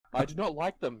I do not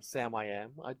like them, Sam. I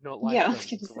am. I do not like Yeah, I them. was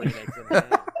gonna say. Green eggs and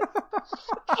ham.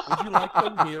 Would you like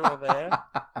them here or there?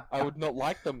 I would not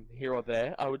like them here or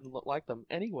there. I would not like them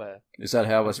anywhere. Is that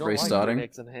how I it's do not like restarting? green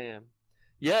eggs and ham.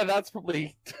 Yeah, that's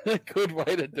probably a good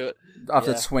way to do it.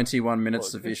 After Yeah. 21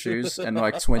 minutes Look. of issues and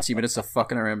like 20 minutes of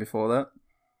fucking around before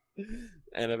that.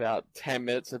 And about 10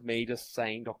 minutes of me just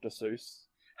saying Dr. Seuss.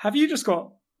 Have you just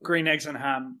got green eggs and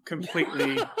ham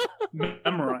completely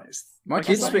memorized? My Like,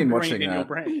 kid's it's been ingrained watching in your that.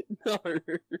 brain.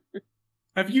 No.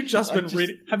 Have you just I been just-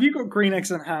 reading? Have you got green eggs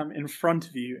and ham in front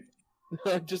of you?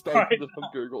 I just Right. opened it from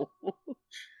Google.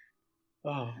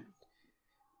 Oh.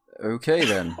 Okay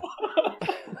then.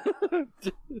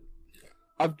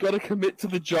 I've got to commit to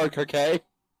the joke, okay?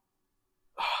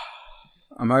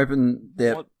 I'm hoping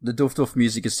that What? the Doof Doof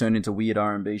music has turned into weird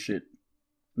R&B shit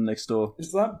from next door.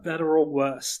 Is that better or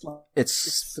worse? Like,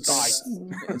 It's Nice.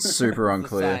 it's super It's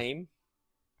the unclear. same.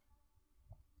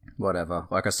 Whatever.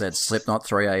 Like I said, Slipknot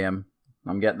 3 a.m.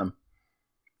 I'm getting them.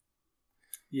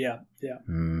 yeah.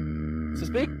 So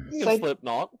speaking So- of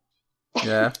Slipknot,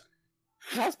 Yeah.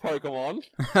 how's Pokemon?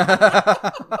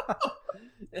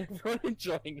 Everyone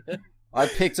enjoying it? I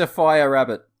picked a fire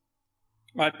rabbit.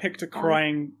 I picked a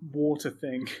crying water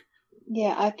thing.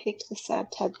 Yeah, I picked the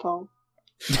sad tadpole.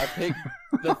 I picked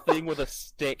the thing with a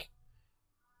stick.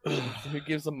 Who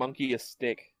gives a monkey a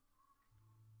stick?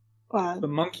 Wow. The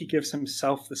monkey gives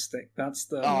himself the stick. That's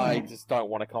the I just don't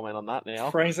want to comment on that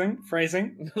now. phrasing.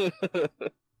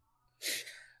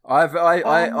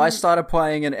 I started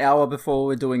playing an hour before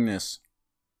we're doing this.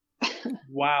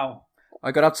 Wow.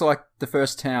 I got up to like the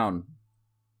first town.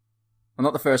 Well,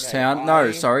 not the first Okay, town.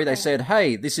 No, sorry. They said,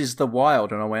 "Hey, this is the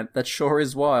wild," and I went, "That sure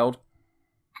is wild."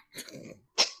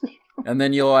 And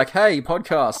then you're like, "Hey,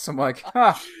 podcasts." I'm like,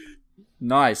 "Ha,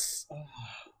 nice."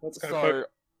 Let's go. So,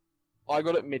 I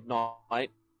got at midnight,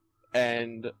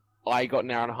 and I got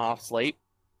an hour and a half sleep.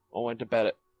 I went to bed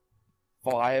at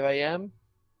 5 a.m.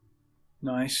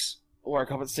 Nice.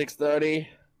 Woke up at 6:30.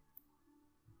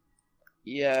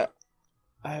 Yeah,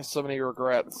 I have so many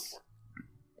regrets.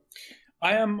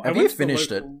 I am. Have you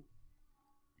finished it?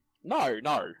 No.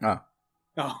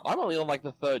 Oh, I'm only on like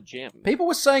the third gym. People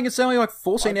were saying it's only like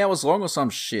 14 hours long or some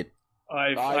shit.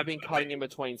 I've been cutting in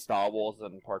between Star Wars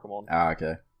and Pokemon. Ah,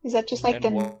 okay. Is that just like And the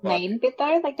what- main bit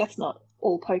though? Like that's not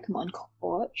all Pokemon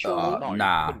caught, surely. No,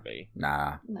 nah. it couldn't be.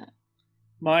 Nah. No.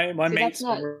 my So mate's that's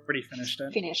not already finished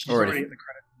it. Finished. He's Already. already at the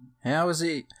credit. How is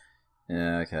he?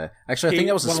 Yeah, okay. Actually, I He- think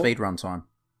that was a well- speed run time.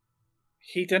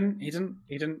 He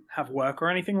didn't have work or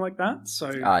anything like that.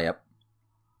 So Ah, yep.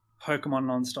 Pokemon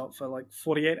nonstop for like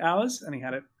 48 hours, and he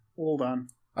had it all done.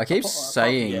 I keep Apart from-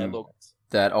 saying Yeah, look.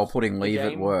 that I'll put in leave at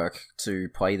game- work to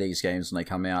play these games when they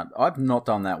come out. I've not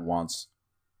done that once.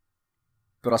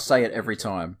 But I say it every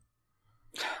time.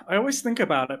 I always think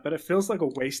about it, but it feels like a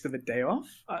waste of a day off.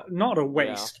 Not a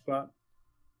waste, but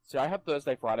See, I have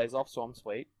Thursday, Fridays off, so I'm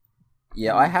sweet.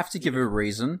 Yeah, I have to give a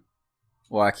reason.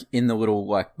 Like in the little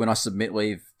when I submit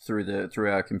leave through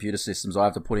our computer systems, I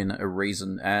have to put in a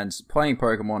reason. And playing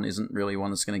Pokemon isn't really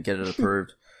one that's going to get it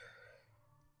approved.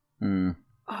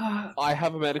 I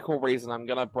have a medical reason. I'm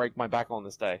gonna break my back on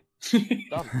this day.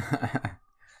 Done.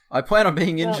 I plan on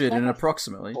being Well, injured in like I-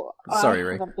 approximately. Well, Sorry, I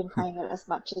Ree. haven't been playing it as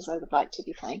much as I would like to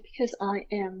be playing because I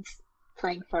am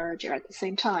playing Forager at the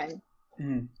same time.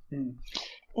 Mm, mm.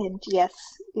 And yes,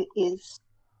 it is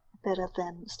better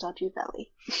than Stardew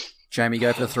Valley. Jamie,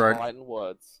 go for the throat. Fighting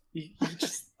words. You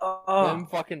just Them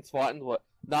fucking fighting words.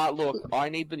 Nah, look, I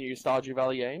need the new Stardew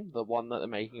Valley game, the one that they're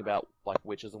making about like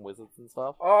witches and wizards and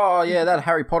stuff. Oh, yeah, that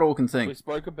Harry Potter looking We thing.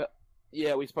 spoke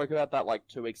about that like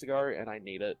 2 weeks ago, and I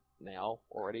need it now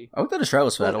already. I looked at the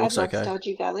trailers for that. It Well, looks I love okay.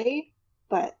 Stardew Valley,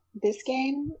 but this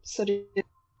game sort of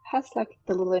has like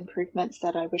the little improvements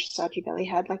that I wish Stardew Valley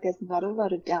had. Like there's not a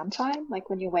lot of downtime, like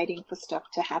when you're waiting for stuff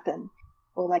to happen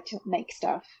or like to make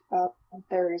stuff.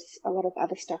 There's a lot of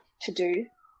other stuff to do.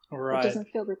 It right. doesn't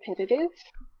feel repetitive,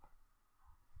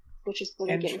 which is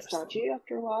what I get in Interesting. Stardew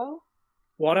after a while.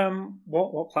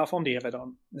 What platform do you have it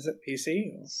on? Is it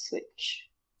PC or Switch.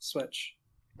 Switch?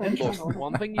 Like, Look,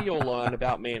 one thing you'll learn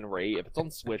about me and Ree, if it's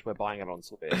on Switch, we're buying it on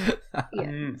Switch. Yeah.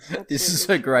 Mm. This is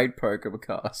absolutely a great Pokemon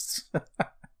cast.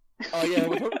 Oh yeah,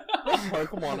 we're talking about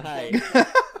Pokemon, hey. true. Yeah,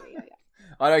 yeah.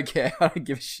 I don't care. I don't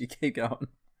give a shit. Keep going.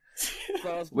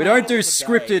 So I was We playing don't it do the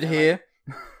other day, scripted and here.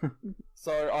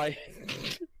 So I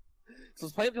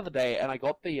was playing it the other day, and I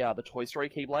got the Toy Story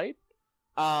Keyblade.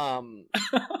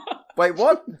 Wait,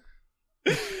 what?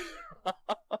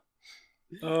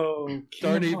 Oh, Don't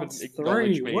Kingdom even Hearts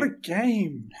acknowledge 3. me. What a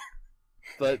game!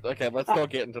 But, okay, let's not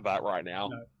get into that right now.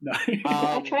 No.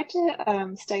 I Um, tried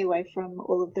to stay away from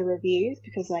all of the reviews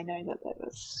because I know that there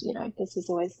was, this is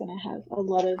always going to have a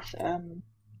lot of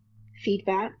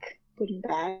feedback, good and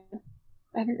bad.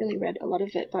 I haven't really read a lot of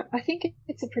it, but I think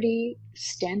it's a pretty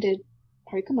standard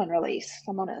Pokemon release, if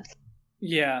I'm honest.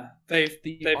 Yeah, they've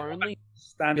only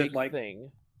standard big like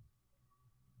thing,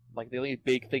 the only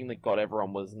big thing that got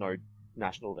everyone was no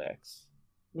national decks.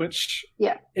 which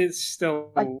Yeah. is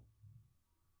still Like-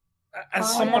 as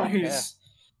I someone don't who's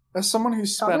as someone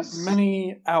who's I spent was-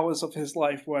 many hours of his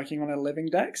life working on a living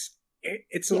dex,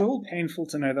 it's a Yeah. little painful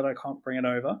to know that I can't bring it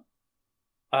over.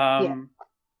 Yeah.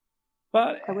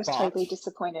 But I was totally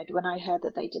disappointed when I heard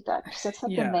that they did that because that's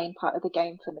like Yeah. the main part of the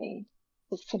game for me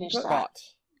to finish that. But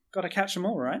gotta catch them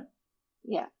all, right?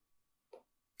 Yeah.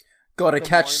 Gotta The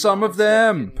catch some moment of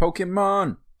them, I stepped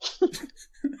Pokemon.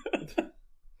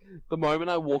 the moment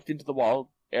I walked into the wild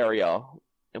area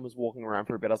and was walking around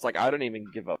for a bit, I was like, I don't even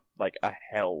give a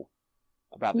hell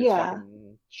about this Yeah.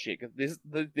 fucking shit. 'Cause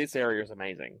this area is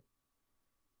amazing.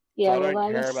 Yeah, So I don't well,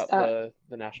 I care was, about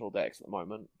the national decks at the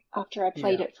moment. after I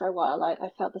played Yeah. it for a while, I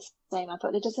felt the same. I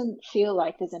thought it doesn't feel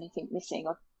like there's anything missing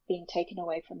or being taken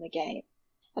away from the game.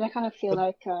 And I kind of feel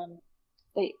But- like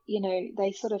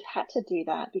they sort of had to do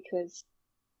that because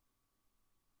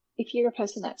if you're a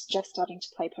person that's just starting to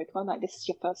play Pokemon, like this is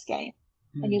your first game,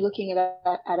 and you're looking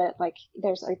at it like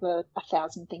there's over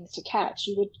 1,000 things to catch,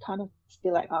 you would kind of be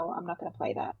like, oh, I'm not going to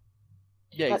play that.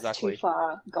 Yeah, That's exactly. too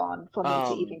far gone for me to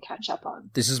Um, even catch up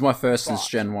on. This is my first since But-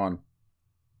 Gen 1.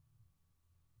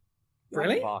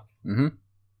 Really? Fuck. Hmm.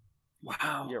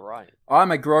 Wow. You're right.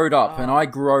 I'm a growed up, and I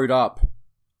growed up.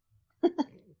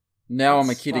 Now I'm a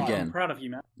That's kid fine. again. I'm proud of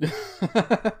you, man.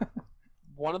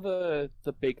 One of the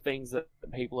big things that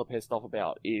people are pissed off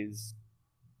about is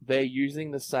they're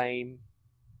using the same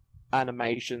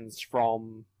animations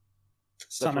from the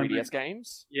Sun and 3DS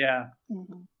games, Yeah.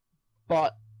 Hmm.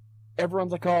 but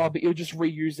everyone's like, oh, but you're just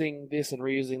reusing this and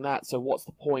reusing that, so what's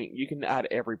the point? You can add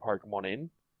every Pokemon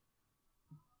in.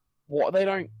 What they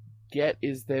don't get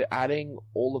is they're adding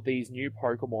all of these new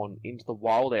Pokemon into the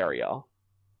wild area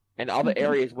and other Mhm.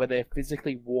 areas where they're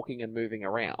physically walking and moving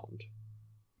around.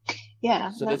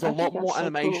 Yeah. So that- there's I a think lot that's more so cool.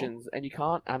 animations, and you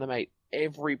can't animate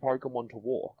every Pokemon to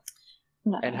walk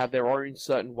No. and have their own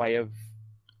certain way of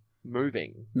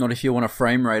moving. Not if you want a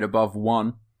frame rate above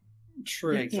 1.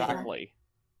 True. Yeah, exactly.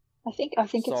 I think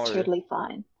it's So- totally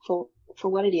fine for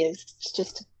what it is. It's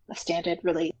just a standard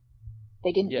release.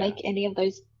 They didn't Yeah. make any of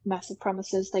those massive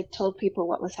promises. They told people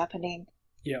what was happening.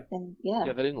 Yeah. And Yeah,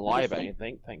 they didn't lie about obviously.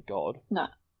 anything, thank God. No.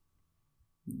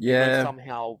 But Yeah.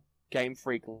 somehow Game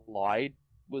Freak lied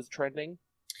was trending.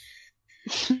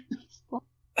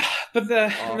 But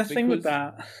the thing with because-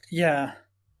 that, yeah.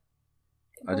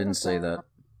 I didn't say that.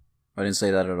 I didn't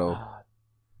say that at all.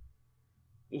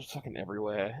 It was fucking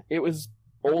everywhere. It was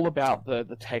all about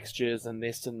the textures and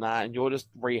this and that, and you're just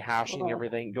rehashing Oh.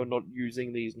 everything. You're not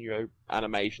using these new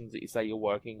animations that you say you're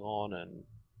working on, and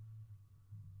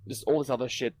just all this other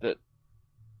shit that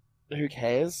who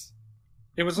cares?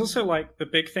 It was also like the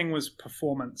big thing was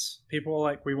performance. People were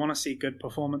like, we want to see good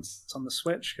performance on the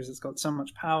Switch because it's got so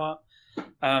much power.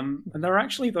 And there were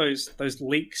actually those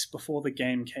leaks before the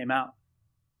game came out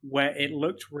where it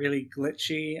looked really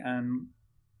glitchy and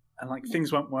like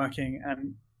things weren't working,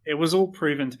 and it was all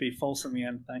proven to be false in the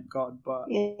end, thank God. But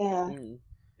yeah. Mm.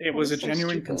 it was a was so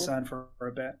genuine stupid. concern for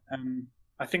a bit, and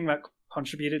I think that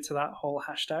contributed to that whole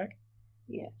hashtag.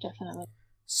 Yeah, definitely.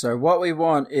 So what we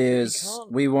want is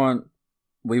can't- we want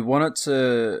it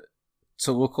to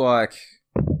look like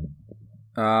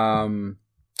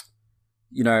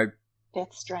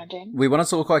Death Stranding. we want it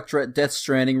to look like Death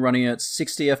Stranding running at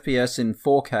 60 FPS in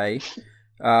 4K.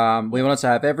 We want it to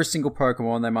have every single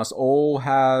Pokemon. They must all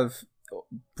have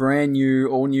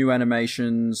all new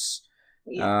animations.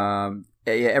 Yeah.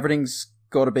 Everything's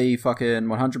got to be fucking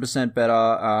 100%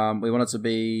 better. We want it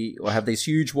to have these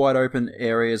huge wide open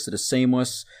areas that are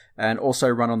seamless and also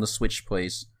run on the Switch,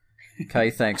 please.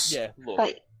 Okay, thanks. Yeah, look. But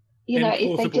if In they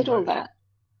portable did all mode. that,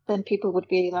 then people would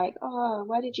be like, "Oh,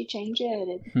 why did you change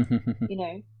it?" And,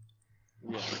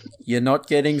 Yeah. You're not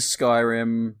getting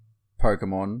Skyrim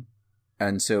Pokemon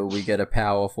until we get a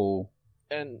powerful,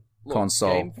 And look,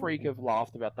 Console. Game Freak have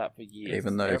laughed about that for years.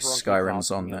 even though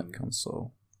Skyrim's on that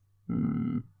console.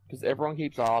 Because everyone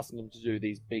keeps asking them to do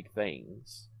these big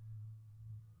things.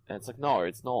 And it's like, no,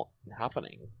 it's not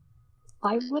happening.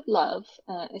 I would love.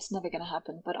 It's never going to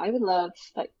happen, but I would love,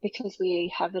 like, because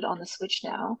we have it on the Switch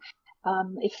now.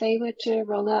 If they were to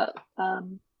roll out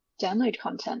download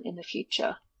content in the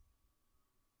future,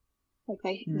 like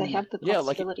they have the Yeah,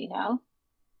 like- possibility now.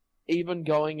 Even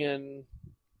going and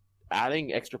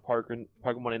adding extra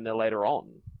Pokemon in there later on.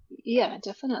 Yeah,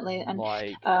 definitely. And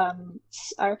Like, I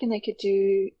reckon they could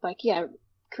do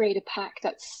create a pack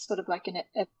that's sort of like an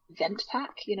event pack,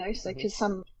 so because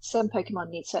some Pokemon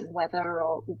need certain weather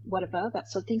or whatever,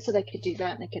 that sort of thing. So they could do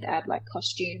that, and they could add like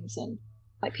costumes and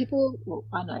like people. Well,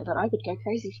 I know that I would go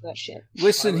crazy for that shit.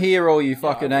 Listen here, all you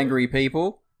fucking would. angry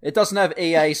people. It doesn't have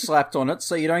EA slapped on it,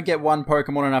 so you don't get one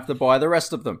Pokemon and have to buy the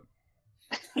rest of them.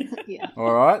 Yeah.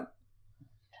 All right.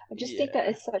 I just think that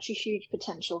is such a huge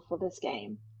potential for this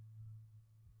game.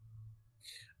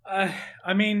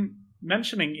 I mean,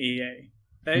 mentioning EA,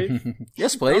 they've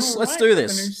Yes, please. done Let's alright do with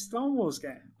this. The new Star Wars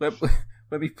game.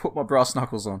 Let me put my brass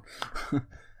knuckles on.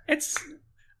 It's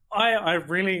I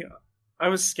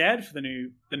was scared for the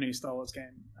new Star Wars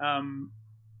game.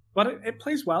 But it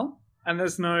plays well, and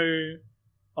there's no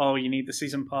you need the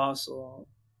season pass or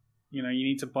you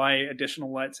need to buy additional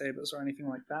lightsabers or anything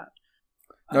like that.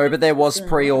 No, but there was Yeah.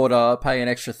 pre-order, pay an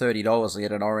extra $30 to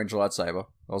get an orange lightsaber.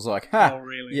 I was like, Oh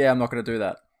really? yeah, I'm not going to do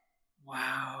that.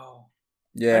 Wow.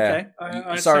 Yeah.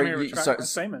 Okay. I Sorry, retract my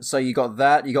statement. So you got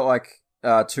that, you got like 2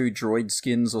 droid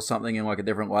skins or something and like a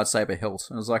different lightsaber hilt.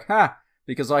 And I was like,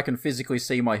 because I can physically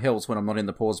see my hilt when I'm not in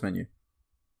the pause menu.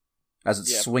 As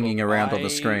it's Yeah, swinging but around on the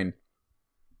screen.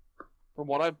 from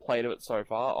what I've played of it so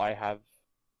far, I have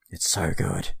It's so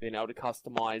good. been able to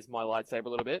customize my lightsaber a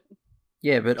little bit.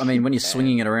 Yeah, but I mean, when you're And-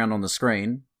 swinging it around on the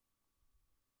screen,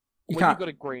 you When can't. you've got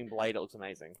a green blade, it looks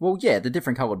amazing. Well, yeah, the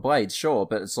different coloured blades, sure,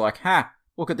 but it's like,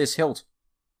 look at this hilt.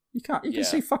 You can't. You can Yeah.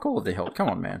 see fuck all of the hilt. Come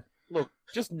on, man. Look,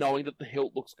 just knowing that the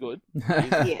hilt looks good is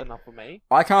Yeah. enough for me.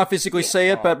 I can't physically Yeah. see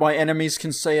it, but my enemies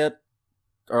can see it.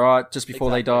 Alright, just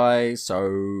before they Exactly. die,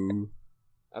 so...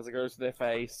 As it goes to their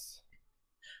face.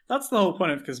 That's the whole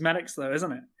point of cosmetics, though,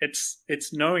 isn't it?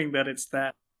 It's knowing that it's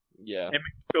there. Yeah. It makes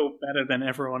you feel better than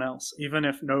everyone else, even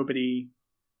if nobody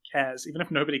cares, even if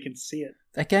nobody can see it.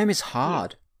 That game is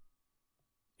hard.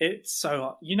 It's so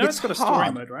hard. It's It's got a story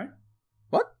hard. mode, right?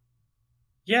 What?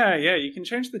 Yeah, you can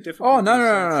change the difficulty. Oh, no,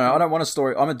 I don't want a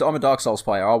story. I'm a Dark Souls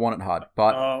player. I want it hard.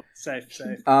 But, Oh, safe.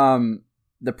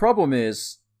 the problem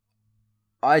is,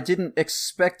 I didn't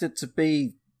expect it to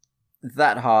be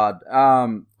that hard.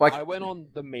 Like, I went on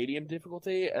the medium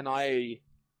difficulty and I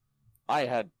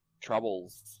had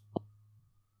troubles.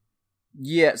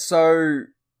 yeah, so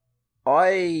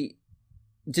I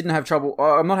didn't have trouble.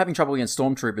 I'm not having trouble against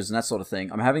stormtroopers and that sort of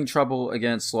thing. I'm having trouble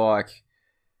against, like,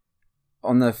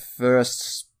 on the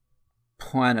first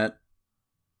planet.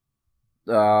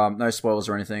 No spoilers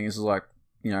or anything. This is like,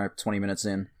 20 minutes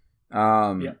in.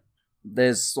 Yeah.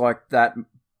 There's like that.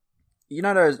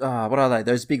 Those, what are they?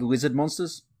 Those big lizard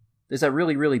monsters? There's that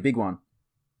really, really big one.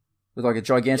 With like a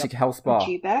gigantic health bar.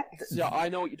 G-back. Yeah, I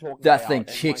know what you're talking That about. thing and,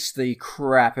 like, kicks the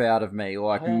crap out of me,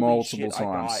 like, Holy multiple shit, I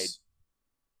times.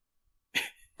 I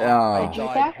Oh.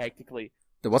 G-back? died hectically.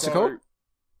 The what's it called?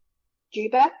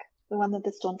 G-back, the one that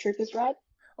the stormtroopers ride.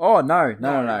 Oh, no.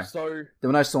 So There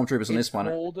were no stormtroopers on it's this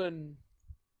planet. called an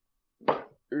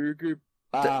Uga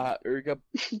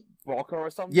Boka or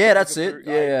something. Yeah, that's Uga it.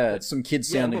 Bo- Yeah, it's some kid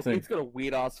yeah, sounding look, thing. it's got a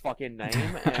weird ass fucking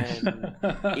name, and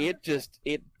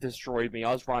it destroyed me.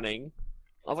 I was running.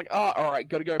 I was like, alright,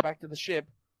 gotta go back to the ship.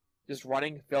 Just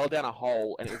running, fell down a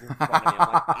hole, and it was in front of me.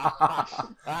 I'm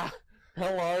like,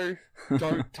 hello,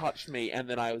 don't touch me, and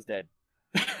then I was dead.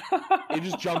 It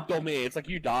just jumped on me. It's like,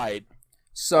 you died.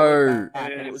 So,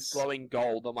 Back, and it was Yes. glowing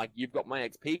gold. I'm like, you've got my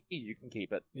XP, you can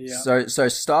keep it. Yeah. so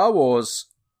Star Wars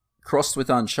crossed with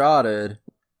Uncharted,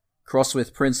 crossed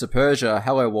with Prince of Persia.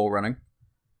 Hello, wall running.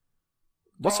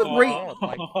 What's with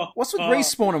What's with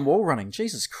respawn and wall running?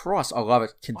 Jesus Christ, I love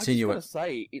it. Continue I it. just gotta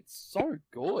say, it's so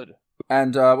good.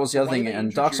 And what was the other way thing? they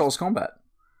And Dark introduced- Souls combat.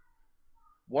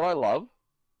 What I love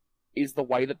is the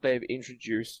way that they've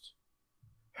introduced,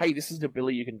 hey, this is an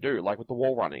ability you can do, like with the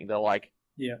wall running. They're like,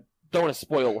 Yeah. don't want to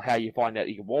spoil how you find out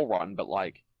you can wall run, but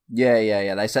like,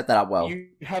 Yeah. They set that up well. you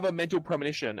have a mental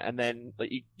premonition, and then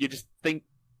like, you just think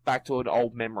back to an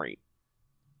old memory,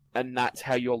 and that's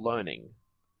how you're learning.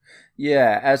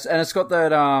 Yeah, and it's got that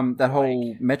that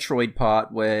whole Metroid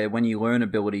part where when you learn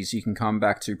abilities, you can come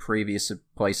back to previous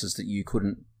places that you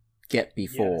couldn't get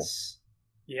before. Yes.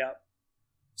 Yeah.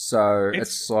 So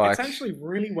it's like it's actually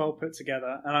really well put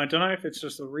together, and I don't know if it's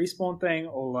just a respawn thing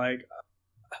or like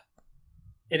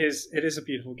it is a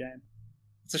beautiful game.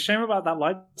 It's a shame about that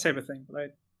lightsaber thing, but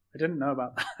I didn't know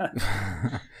about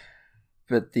that.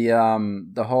 but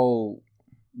the whole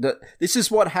this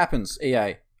is what happens,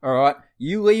 EA. All right,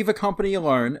 you leave a company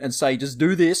alone and say just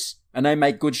do this, and they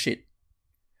make good shit.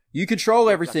 You control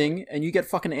everything, and you get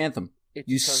fucking Anthem. It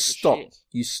You turns to stop. shit.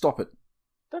 You stop it.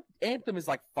 That Anthem is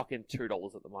like fucking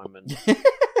 $2 at the moment.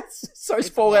 so it's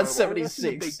It's Fallout horrible. This is a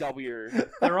 76. big W.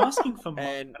 They're asking for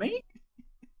And- money.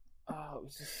 Oh, it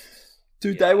was just...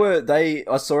 Dude, yeah.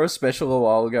 I saw a special a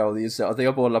while ago on the internet. I think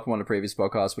I brought it up on one of the previous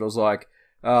podcasts, but it was like,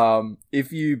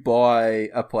 if you buy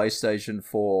a PlayStation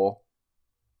 4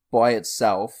 by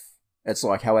itself, it's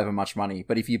like however much money.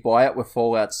 But if you buy it with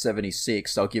Fallout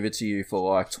 76, they'll give it to you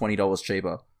for like $20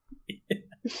 cheaper.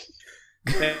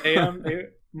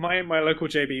 My local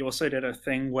JB also did a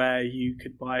thing where you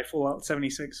could buy Fallout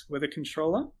 76 with a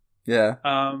controller, Yeah.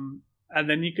 and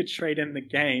then you could trade in the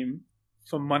game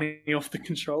for money off the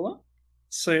controller.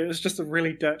 So it was just a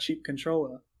really dirt cheap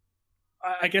controller.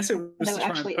 I guess it was They to were try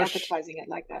actually and push. advertising it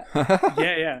like that.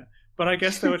 Yeah. But I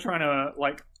guess they were trying to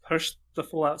like push the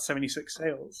Fallout 76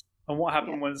 sales. And what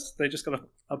happened was they just got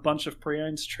a bunch of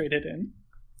pre-owns traded in.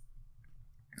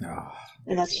 Oh,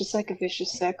 And that's just like a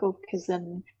vicious circle because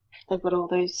then they've got all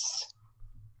those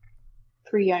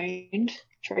pre-owned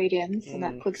trade-ins, and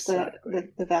that puts exactly.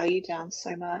 the value down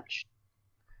so much.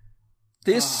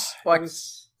 this, It like,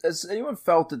 was- has anyone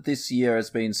felt that this year has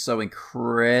been so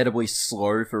incredibly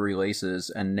slow for releases,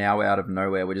 and now out of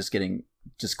nowhere we're just getting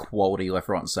just quality left,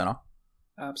 right, and center?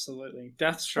 absolutely.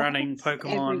 Death Stranding, Happens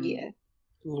Pokemon, every year.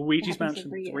 Luigi's Happens Mansion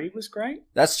every year. 3 was great.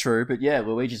 That's true, but yeah,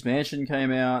 Luigi's Mansion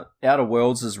came out. Outer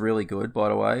Worlds is really good, by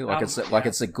the way. Like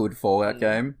it's a good Fallout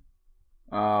game.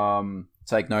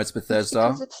 Take notes, It's Bethesda.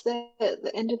 because it's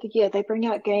the end of the year. They bring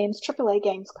out games. AAA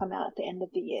games come out at the end of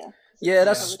the year. Yeah, It's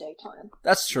that's- holiday time.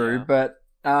 That's true, Yeah. but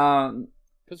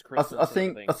Because I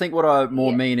think what I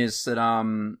more Yeah. mean is that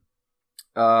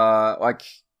like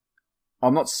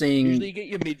I'm not seeing. Usually you get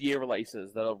your mid-year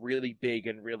releases that are really big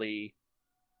and really...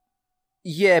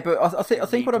 Yeah, but I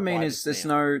think Need what I to mean buy is this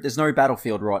there's no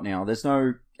Battlefield right now. There's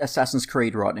no Assassin's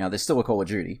Creed right now. There's still a Call of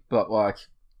Duty, but like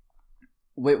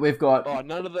we've got Oh,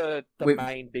 none of the we-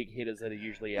 main big hitters that are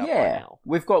usually out yeah, right now.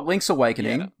 we've got Link's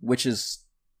Awakening, Yeah. which is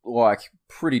like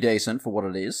pretty decent for what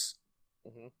it is.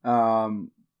 Mhm.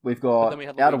 We've But got then we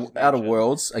have Outer Luigi's Mansion.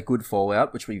 Worlds, a good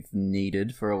Fallout, which we've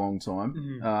needed for a long time.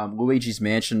 Mhm. Luigi's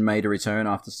Mansion made a return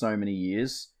after so many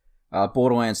years.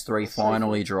 Borderlands 3 So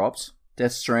finally dropped.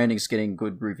 Death Stranding's getting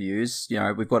good reviews. You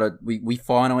know, we've got we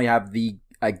finally have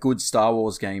a good Star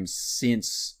Wars game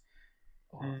since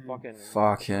Oh, Mm.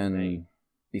 fucking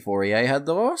before EA had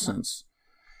the license.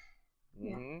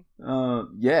 Mhm.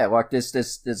 Yeah, like there's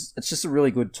it's just a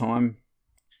really good time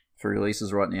for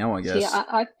releases right now, I So guess. yeah,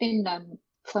 I've been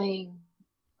playing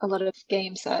a lot of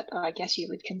games that I guess you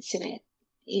would consider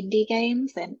indie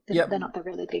games. Yep. They're not the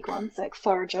really big ones, like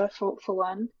Forager for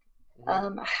one.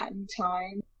 Mhm. Hat in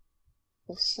Time.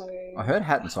 Also, I heard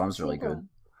Hat in Time's what's the really other good. one?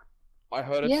 I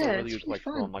heard it's Yeah, a really it's good pretty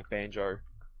collectible fun. on like Banjo.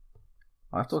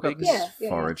 I have to look up this Yeah.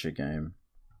 Forager game.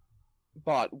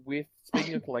 But with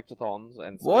speaking of collectathons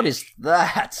and What is Switch,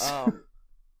 that?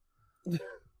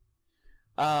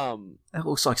 that That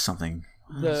looks like something.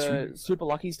 the Super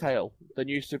Lucky's Tale, the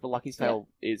new Super Lucky's Yeah. Tale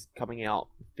is coming out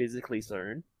physically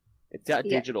soon. It's out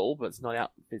Yeah. digital, but it's not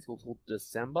out physical till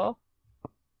December.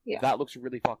 Yeah. That looks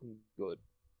really fucking good.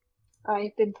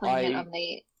 I've been playing it I- on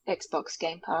the Xbox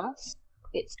Game Pass.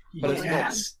 It's But it's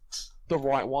Yes. The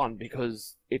right one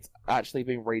because it's actually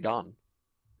been redone.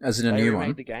 As in a They new remade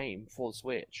one. the game for the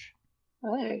Switch.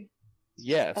 oh,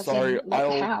 Yeah, as so in, like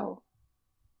I'll how?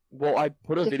 well, I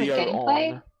put a Different video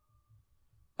gameplay? on.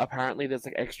 Apparently, there's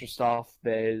like extra stuff.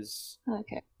 There's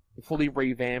Okay. fully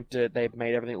revamped it. They've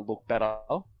made everything look better.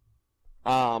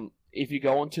 If you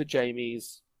go onto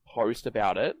Jamie's post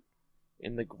about it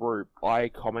in the group, I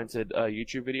commented a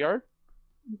YouTube video.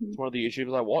 Mhm. It's one of the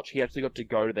YouTubers I watch. He actually got to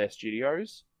go to their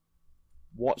studios,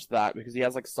 watch that because he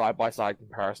has like side by side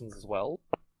comparisons as well,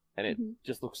 and it Mhm.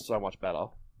 just looks so much better.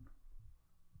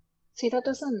 See, that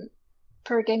doesn't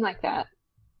for a game like that.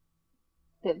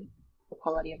 The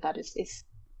quality of that is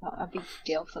not a big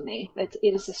deal for me. It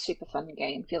is a super fun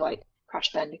game. If you like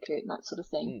Crash Bandicoot and that sort of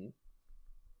thing. Mm.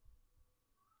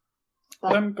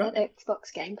 But Go- that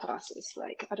Xbox Game Pass is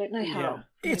like I don't know how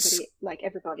Yeah. It's-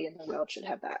 everybody in the world should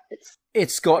have that.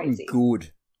 It's gotten Crazy.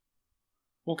 good.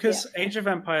 Well, because Age of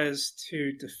Empires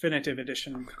 2 Definitive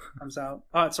Edition comes out.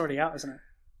 Oh, it's already out, isn't it?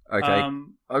 Okay,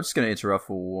 Um, I'm just going to interrupt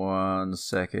for 1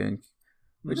 second.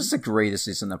 We just agree this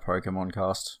isn't a Pokemon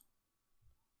cast.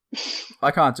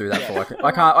 I can't do that for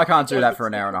like I can't do that for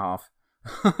an hour and a half.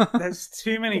 there's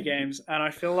too many games, and I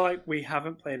feel like we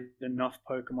haven't played enough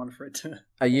Pokemon for it to.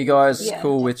 Are you guys Yeah,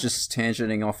 cool with just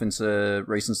tangenting off into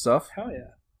recent stuff? Hell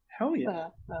yeah. Hell yeah.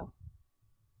 Well,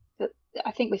 but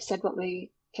I think we've said what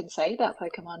we can say about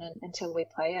Pokemon until we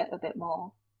play it a bit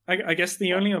more. I guess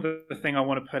the only other thing I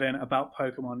want to put in about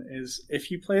Pokemon is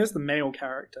if you play as the male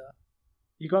character,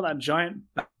 you got that giant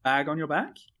bag on your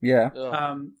back. Yeah.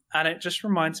 Ugh. And it just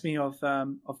reminds me of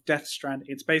Death Stranding.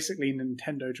 It's basically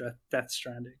Nintendo Death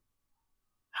Stranding.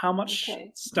 How much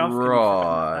Okay. stuff can you fit in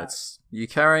that Right. You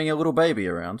carrying a little baby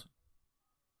around?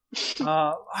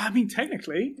 bag? I mean,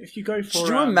 technically, if you go for... Could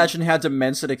you imagine how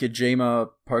demented a Kojima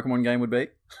Pokemon game would be?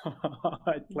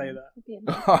 I'd play that. Would be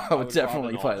amazing. I would would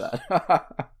definitely play rather that.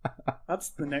 That's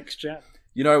the next gen.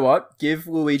 You know what? Give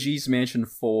Luigi's Mansion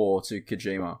 4 to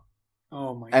Kojima.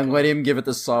 Oh my And god. let him give it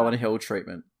the Silent Hill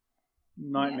treatment.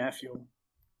 Nightmare fuel.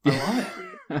 I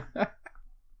love it.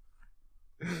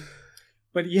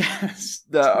 But yes.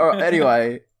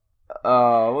 Anyway,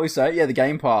 what we say? Yeah, the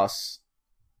Game Pass.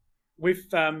 We've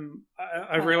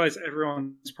I realize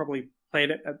everyone's probably played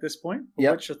it at this point.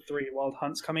 Yep. Witcher 3 Wild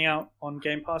Hunt's coming out on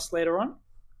Game Pass later on.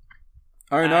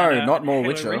 Oh no, And, not more Halo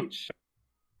Witcher. Reach.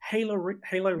 Halo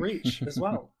Reach as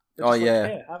well. Oh, Just yeah.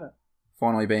 here, have it.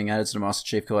 Finally being added to the Master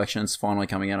Chief Collection. It's finally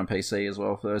coming out on PC as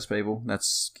well for those people.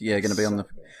 That's going to be on the...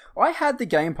 I had the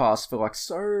Game Pass for like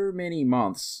so many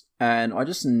months, and I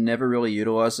just never really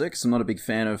utilized it because I'm not a big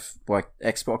fan of like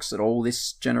Xbox at all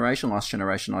this generation. Last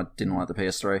generation, I didn't like the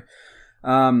PS3.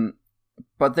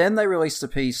 But then they released the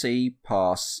PC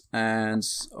Pass, and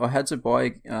I had to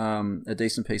buy a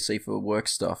decent PC for work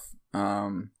stuff.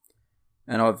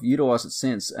 And I've utilized it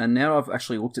since, and now I've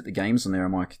actually looked at the games on there.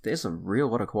 I'm like, there's a real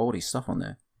lot of quality stuff on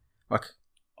there. Like,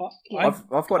 I've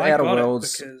got I Outer got it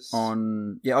Worlds because-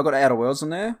 on. Yeah, I got Outer Worlds on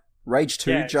there. Rage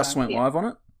 2 Yeah, just went exactly. live on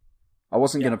it. I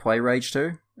wasn't Yeah. going to play Rage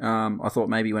 2. I thought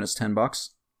maybe when it's $10.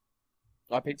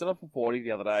 I picked it up for 40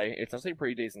 the other day. It's actually a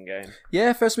pretty decent game.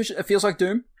 Yeah, first mission. It feels like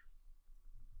Doom.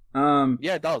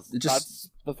 Yeah, it does. It just- That's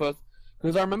the first.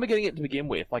 Because I remember getting it to begin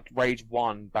with, like Rage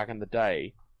 1 back in the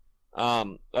day. I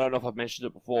don't know if I've mentioned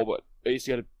it before, but I used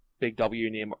to get a big W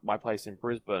near my place in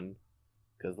Brisbane.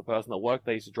 Because the person that worked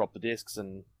there used to drop the discs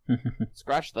and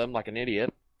scratch them like an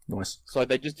idiot. Nice. So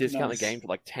they just discount Nice. the game for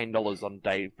like $10 on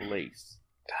day of release.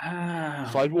 Damn.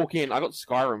 So I'd walk in, I got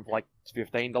Skyrim for like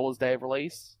 $15 day of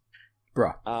release.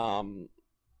 Bruh.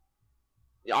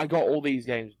 Yeah, I got all these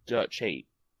games dirt cheap.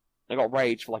 I got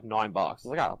Rage for like $9. I was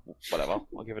like, ah, whatever,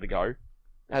 I'll give it a go.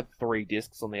 I had 3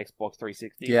 discs on the Xbox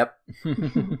 360. Yep.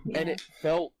 And it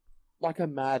felt like a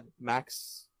Mad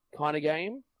Max kind of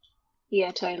game.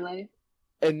 Yeah, totally.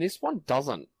 And this one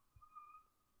doesn't.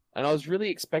 And I was really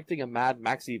expecting a Mad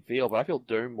Maxy feel, but I feel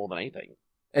Doom more than anything.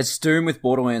 It's Doom with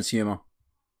Borderlands humor.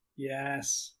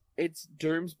 Yes. It's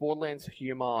Doom's Borderlands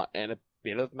humor and a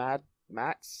bit of Mad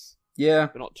Max, Yeah.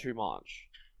 but not too much.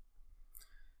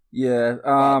 Yeah.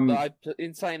 But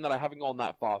in saying that, I haven't gone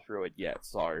that far through it yet,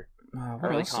 so I what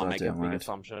really else did can't I make a big download?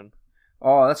 assumption.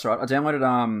 Oh, that's right. I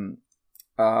downloaded.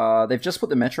 They've just put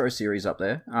the Metro series up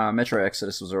there. Metro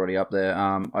Exodus was already up there.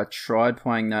 I tried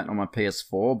playing that on my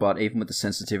PS4, but even with the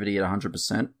sensitivity at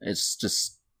 100%, it's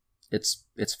just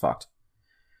it's fucked.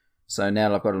 So now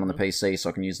that I've got it on the PC, so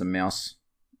I can use the mouse.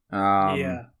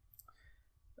 Yeah.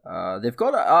 They've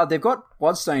got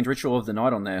Bloodstained Ritual of the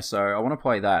Night on there, so I want to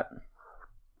play that.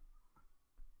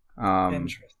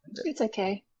 Interesting. It's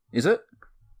okay. Is it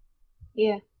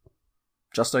Yeah.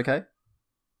 just okay?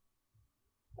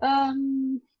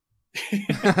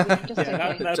 Just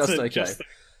okay. That's Just it, okay. just-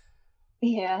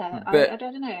 Yeah, But- I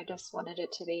don't know. I just wanted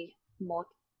it to be more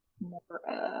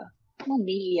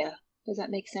meatier. Does that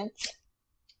make sense?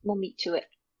 More meat to it.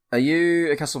 Are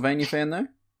you a Castlevania fan though?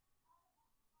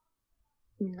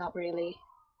 Not really.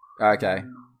 Okay.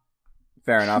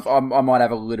 Fair enough. I might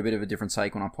have a little bit of a different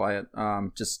take when I play it,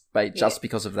 just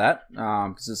because of that,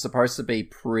 because it's supposed to be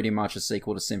pretty much a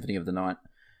sequel to Symphony of the Night.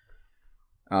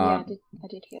 Yeah, I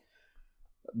did hear.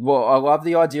 Well, I love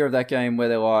the idea of that game where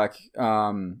they're like,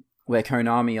 where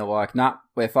Konami are like, nah,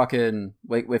 we've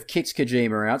kicked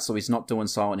Kojima out, so he's not doing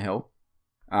Silent Hill.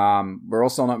 We're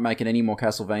also not making any more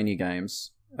Castlevania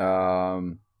games.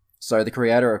 So the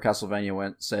creator of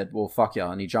Castlevania said, well, fuck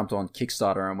yeah, and he jumped on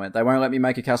Kickstarter and went, they won't let me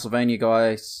make a Castlevania,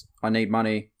 guys. I need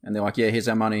money. And they're like, yeah, here's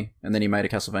our money. And then he made a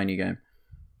Castlevania game.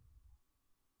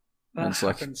 That it's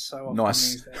like, happens so often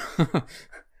nice. these days.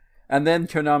 And then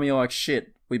Konami are like,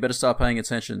 shit, we better start paying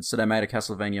attention. So they made a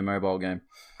Castlevania mobile game.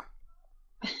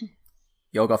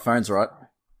 Y'all got phones, right?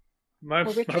 Well,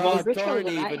 Ritual God, Ritual of don't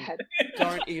the Night even- had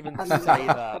Don't even a say lot of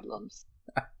that. problems.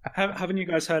 Haven't you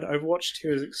guys heard Overwatch 2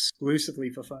 is exclusively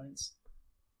for phones?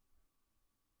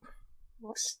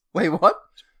 Wait, what?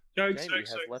 Jokes, Jamie jokes,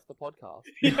 has jokes. left the podcast.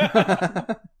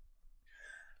 Yeah.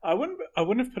 I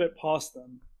wouldn't have put it past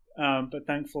them, but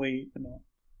thankfully not.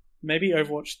 Maybe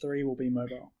Overwatch 3 will be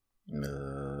mobile.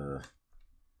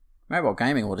 Mobile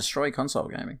gaming will destroy console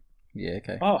gaming. Yeah,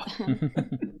 okay. Oh,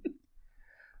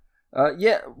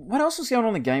 Yeah, what else was going on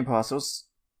in the Game Pass?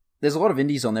 There's a lot of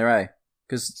indies on there, eh?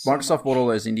 Because So Microsoft bought all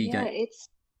those indie Yeah, games.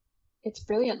 it's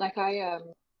brilliant. Like I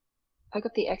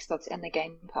got the Xbox and the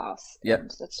Game Pass, Yep.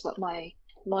 and that's what my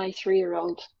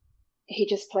 3-year-old, he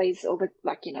just plays all the,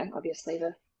 like, obviously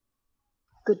the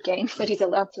good games that he's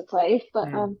allowed to play. But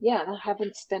yeah, I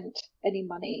haven't spent any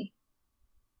money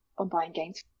on buying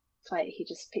games to play. He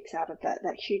just picks out of that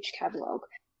huge catalog.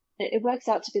 It works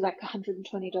out to be like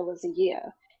 $120 a year.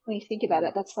 When you think about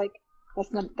it, that's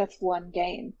one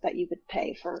game that you would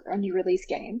pay for a new release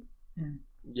game.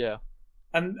 Yeah.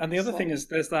 And the other So- thing is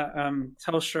there's that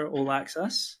Telstra All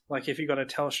Access. Like if you got a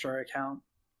Telstra account,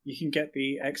 you can get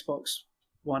the Xbox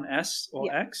One S or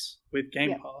Yeah. X with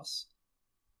Game Yeah. Pass.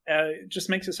 It just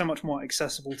makes it so much more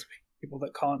accessible to people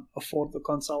that can't afford the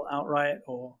console outright.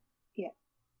 Or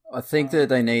I think that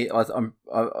they need.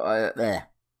 There.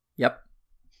 Yep.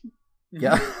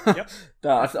 Yeah. Yep.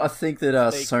 No, I think that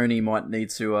They- Sony might need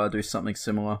to do something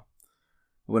similar. It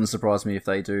wouldn't surprise me if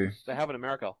they do. They have in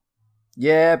America.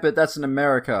 Yeah, but that's in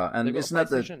America, and They've got isn't that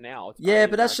the? PlayStation now. It's Yeah, only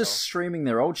but in that's America. just streaming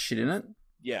their old shit, isn't it?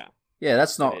 Yeah. Yeah,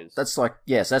 that's not. is. That's like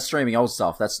yes, that's streaming old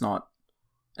stuff. That's not.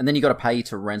 And then you got to pay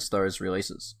to rent those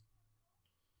releases.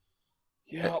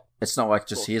 Yeah. It's not like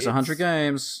just Look, here's 100 it's-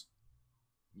 games.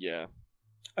 Yeah.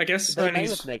 I guess Their name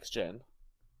Sony's is next gen.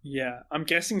 Yeah, I'm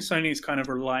guessing Sony's kind of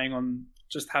relying on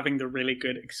just having the really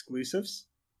good exclusives.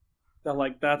 They're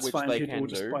like, that's Which fine. they People can will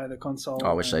just do. buy the console.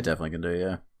 Oh, which they and- definitely can do.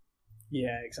 Yeah,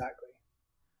 Yeah, exactly.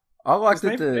 I like 'Cause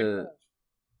that they've-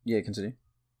 Yeah, continue.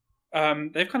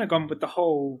 they've kind of gone with the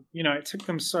whole. It took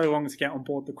them so long to get on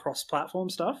board the cross-platform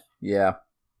stuff, Yeah,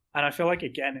 and I feel like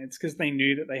again, it's because they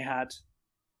knew that they had.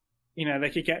 They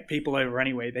could get people over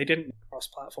anyway. They didn't need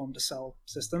cross-platform to sell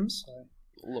systems. So.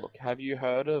 Look, have you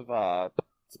heard of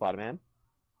Spider-Man?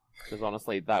 Because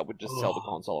honestly, that would just sell the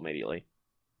console immediately.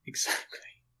 Exactly.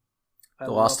 I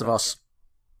The love Last of that. Us.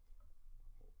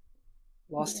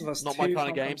 Last of Us. Not 2 my kind of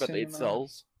can't game, come but soon it enough.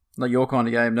 sells. Not your kind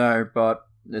of game, no, but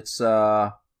it's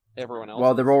Everyone else.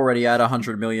 well, they're already at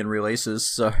 100 million releases,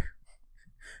 so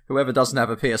whoever doesn't have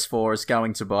a PS4 is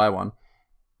going to buy one.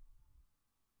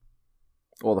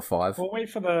 Or the 5. We'll wait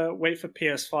for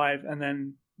PS5 and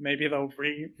then maybe they'll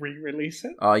re-release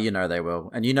it. Oh, you know they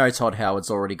will. And you know Todd Howard's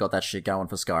already got that shit going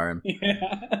for Skyrim.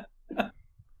 Yeah.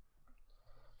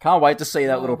 Can't wait to see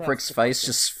that Oh, little that's prick's the face fucker.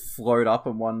 just float up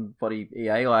in one bloody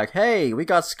EA like, hey, we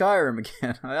got Skyrim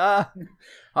again. Hi,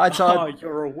 Oh, Todd.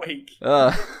 you're awake.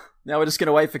 Now we're just going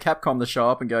to wait for Capcom to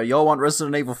show up and go, y'all want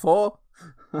Resident Evil 4?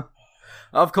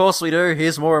 Of course we do.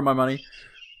 Here's more of my money.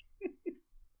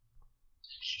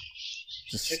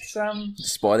 Just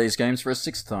It's buy these games for a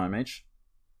 6th time each.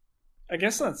 I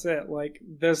guess that's it. Like,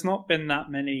 there's not been that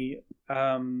many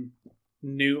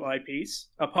new IPs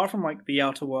apart from like The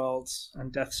Outer Worlds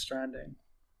and Death Stranding.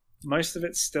 Most of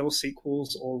it's still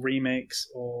sequels or remakes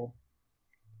or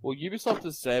Well, Ubisoft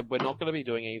has said we're not going to be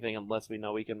doing anything unless we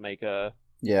know we can make a...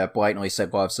 Yeah, blatantly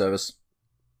said live service.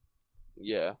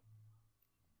 Yeah.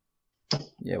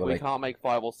 Yeah, well, we they can't make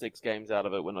 5 or 6 games out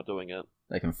of it, we're not doing it.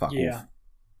 can fuck Yeah. off.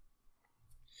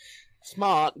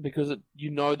 Smart, because you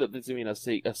know that there's going to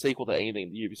be a sequel to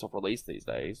anything that Ubisoft released these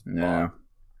days. Yeah.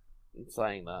 But in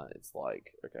saying that, it's like,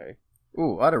 okay.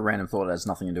 Ooh, I had a random thought that has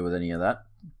nothing to do with any of that.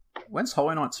 When's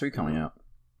Hollow Knight 2 coming out?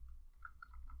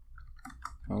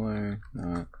 Hollow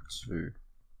Knight 2.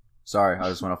 Sorry, I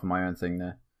just went off on my own thing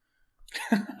there.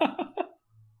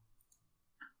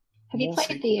 Have you More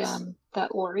played sequels. that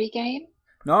Ori game?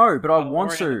 No, but I Oh,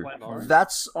 want Ori and the to. Blind Forest.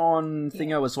 That's on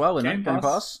Thingo as well, isn't it? Game Game Pass.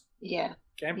 Pass? Yeah,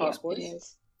 Game yeah, Pass, boys. it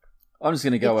is. I'm just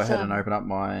going to go It's, ahead and open up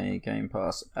my Game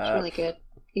Pass It's app. really good.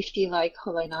 If you like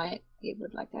Hollow Knight, you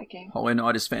would like that game. Hollow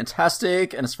Knight is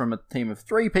fantastic, and it's from a team of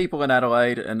 3 people in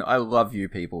Adelaide, and I love you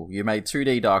people. You made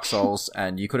 2D Dark Souls,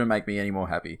 and you couldn't make me any more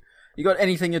happy. You got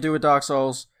anything to do with Dark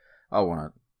Souls? I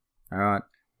want it. Alright.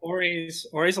 Ori's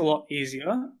a lot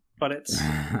easier, but it's a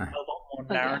lot more Oh,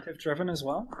 yeah. narrative driven as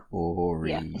well.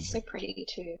 Ori. Yeah, it's so pretty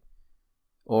too.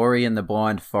 Ori and the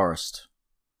Blind Forest.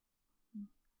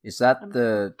 Is that I'm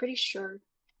the... pretty sure.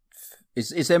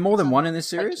 Is there more than one in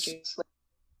this Like, series? juice.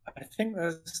 I think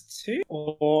there's 2,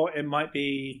 or it might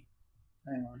be.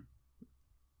 Hang on.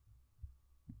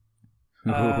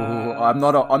 I'm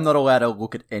not allowed to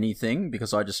look at anything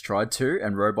because I just tried to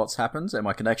and robots happened and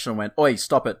my connection went, oi,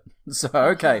 stop it. So,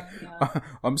 okay. Yeah.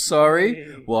 I'm sorry.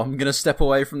 Hey. Well, I'm going to step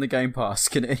away from the Game Pass.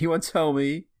 Can anyone tell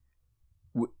me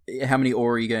how many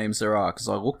Ori games there are? Because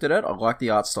I looked at it, I like the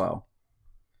art style.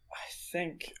 I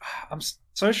think I'm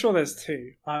so sure there's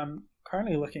 2. I'm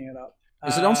currently looking it up.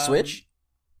 Is it on Switch?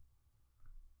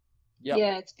 Yep.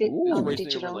 Yeah, it's bit Ooh. It's a on recently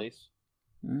digital. released.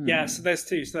 Hmm. Yeah, so there's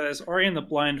 2. So there's Ori and the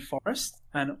Blind Forest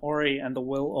and Ori and the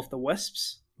Will of the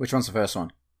Wisps. Which one's the first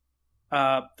one?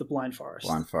 The Blind Forest,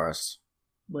 Blind Forest.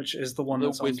 which is the one The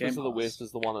that's on Game Whispers of the Pass. Wisp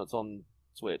is the one that's on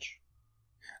Switch.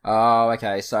 Oh,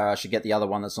 okay. So I should get the other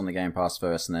one that's on the Game Pass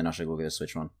first, and then I should look at the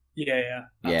Switch one. Yeah.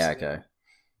 Yeah, absolutely. okay.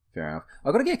 Fair enough.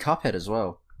 I've got to get Cuphead as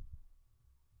well.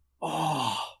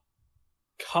 Oh,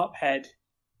 Cuphead.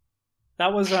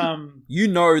 That was You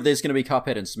know there's going to be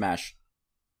Cuphead in Smash.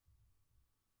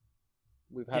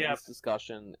 We've had Yeah. this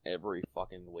discussion every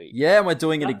fucking week. Yeah, and we're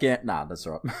doing it again. Nah, that's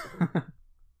all right.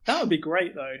 that would be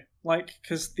great though. Like,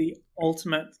 because the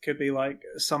ultimate could be like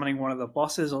summoning one of the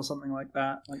bosses or something like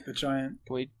that, like the giant.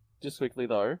 Can we just quickly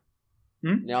though?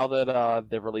 Hmm? Now that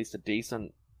they've released a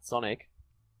decent Sonic,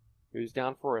 who's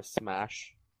down for a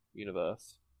Smash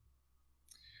universe?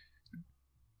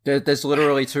 There's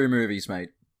literally 2 movies, mate.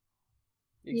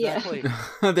 Yeah. Exactly.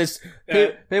 there's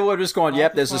Yeah. people are just going,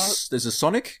 yep. There's Half there's a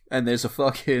Sonic and there's a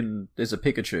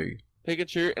Pikachu.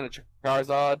 Pikachu and a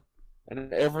Charizard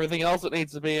and everything else that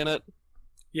needs to be in it.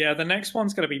 Yeah, the next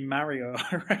one's gonna be Mario,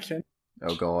 I reckon. Oh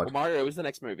Well, god, Mario is the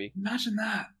next movie. Imagine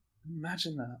that.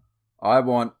 Imagine that. I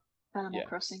want Animal Yeah.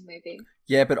 Crossing movie.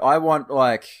 yeah, but I want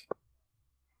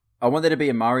there to be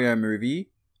a Mario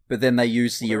movie, but then they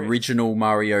use the Well, there is. original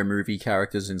Mario movie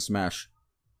characters in Smash,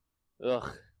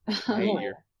 Ugh, I hate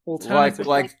you. Alternative.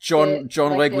 like Like John the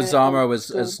Leguizamo old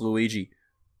as school- Luigi.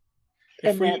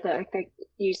 If And we- they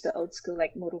use the old school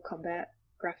like Mortal Kombat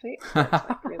graphics. So it's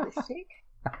like realistic.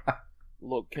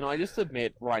 Look, can I just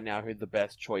admit right now who the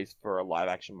best choice for a live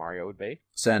action Mario would be?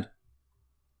 Sand.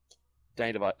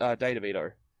 Danny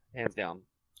DeVito, hands down.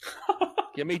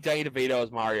 Give me Danny DeVito as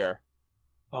Mario.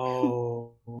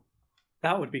 Oh,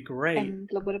 that would be great. And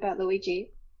what about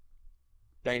Luigi?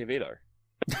 Danny DeVito.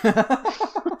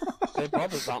 They're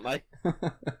brothers, aren't they?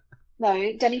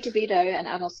 No, Danny DeVito and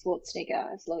Arnold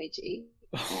Schwarzenegger as Luigi.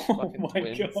 Oh fucking my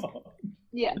twins. god.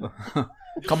 Yeah.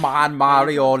 Come on,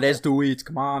 Mario, let's do it.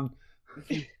 Come on.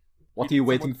 What are you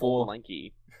waiting Someone called for?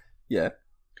 Lanky. Yeah.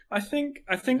 I think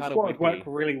Kinda what would work wimpy.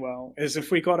 really well is if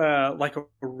we got a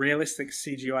realistic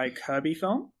CGI Kirby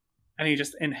film, and he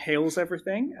just inhales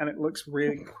everything, and it looks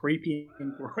really creepy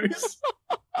and gross.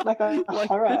 Like a Like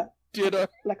horror. Ditto.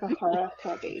 Like a horror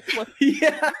Kirby.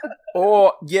 Yeah.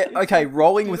 Or yeah, okay,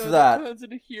 rolling with Ditto that. turns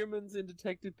into humans in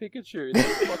Detective Pikachu.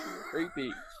 That's fucking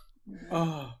creepy.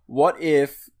 Oh, What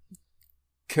if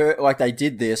they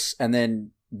did this and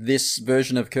then this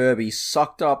version of Kirby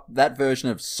sucked up that version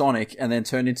of Sonic and then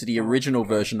turned into the original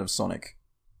version of Sonic?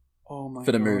 oh my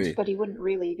For the god. movie. But he wouldn't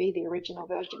really be the original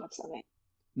version of Sonic.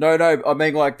 No, I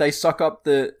mean like they suck up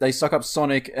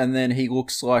Sonic and then he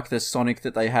looks like the Sonic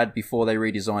that they had before they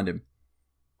redesigned him.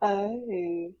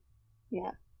 Oh.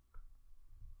 Yeah.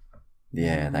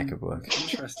 Yeah, that could work.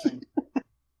 Interesting.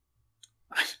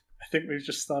 I think we've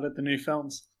just started the new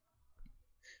films.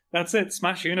 That's it.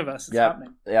 Smash Universe. It's Yep.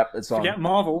 happening. Yep, it's on. Forget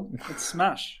Marvel. It's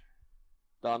Smash.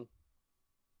 Done.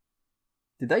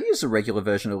 Did they use a regular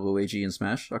version of Luigi in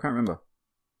Smash? I can't remember.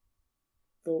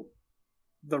 The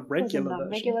Was it regular the version.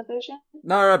 regular version?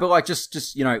 No, but like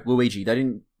just Luigi. They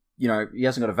didn't. He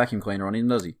hasn't got a vacuum cleaner on him,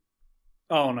 does he?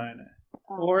 Oh no.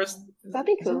 Oh, Or is that'd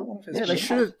be is that cool. one of his Yeah, They they should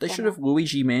should have. have They done should have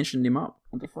Luigi mansioned him up.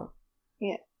 What the fuck?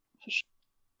 Need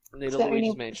It's a the Luigi's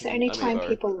only, Mansion it's the only time amiibo.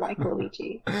 people like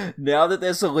Luigi. Now that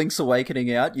there's a Link's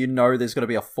Awakening out, you know there's going to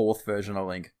be a 4th version of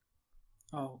Link.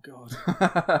 Oh god.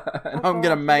 And Oh, I'm going to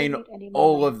God, we main don't need any more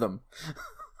all Link. of them.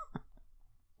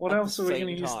 What At else the are we same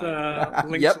going to use time. the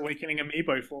Link's Yep. Awakening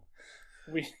amiibo for?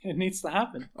 It needs to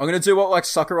happen. I'm going to do what like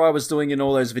Sakurai was doing in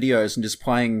all those videos and just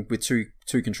playing with two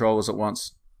controllers at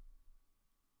once.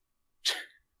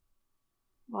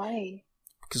 Why?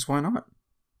 Because why not?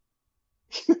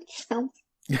 Sounds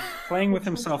Playing with That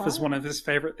sounds himself is fun. one of his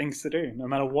favorite things to do, no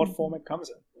matter what form it comes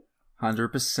in.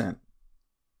 100%.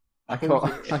 I Oh, call,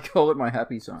 yeah. I call it my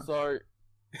happy zone. So,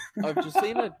 I've just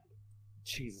seen a...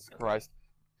 Jesus Christ.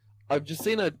 I've just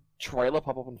seen a trailer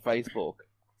pop up on Facebook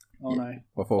Oh no.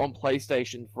 What for? on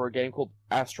PlayStation for a game called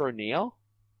Astroneer.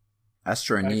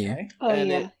 Astroneer. Okay. Oh And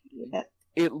yeah. Yeah.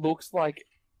 It looks like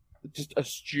just a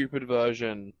stupid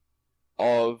version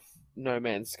of No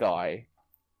Man's Sky.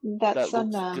 That's That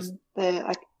on looks just- the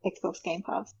like Xbox Game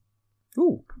Pass.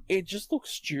 Ooh. It just looks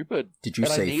stupid. Did you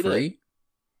And I say need free?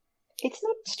 It's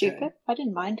not stupid. I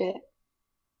didn't mind it.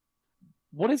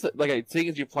 What is it? Like, seeing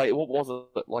as you play it, what was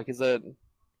it? Like, is it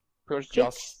pretty much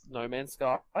just No Man's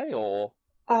Sky, or...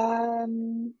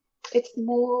 It's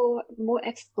more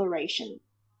exploration.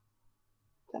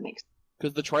 That makes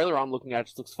Because the trailer I'm looking at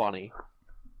just looks funny.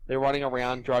 They're running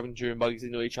around, driving dune buggies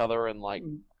into each other, and like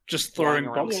Just throwing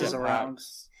flying around with boxes Yeah. around,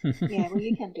 jetpacks. yeah. Well,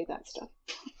 you can do that stuff.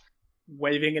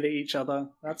 waving it at each other.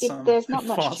 That's There's not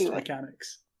much fast to it.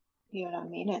 mechanics. You know what I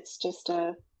mean? It's just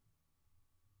a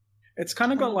It's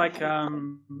kind of got like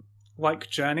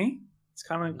Journey. It's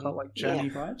kind of got like Journey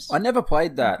vibes. I never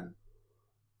played that.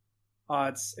 Oh,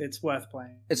 it's worth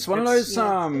playing. It's one of those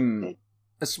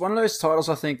it's one of those titles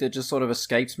I think that just sort of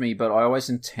escaped me, but I always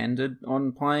intended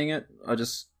on playing it. I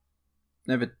just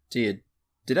never did.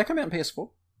 Did that come out on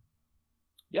PS4?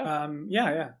 Yeah.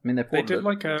 Yeah. I mean, they They did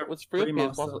like a It was free on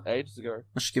remaster. PS1 ages ago.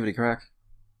 I should give it a crack.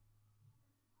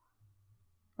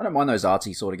 I don't mind those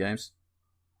artsy sort of games.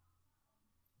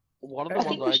 One I of the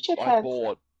think we ones should I have-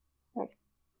 bought.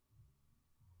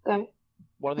 Go.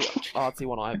 One of the artsy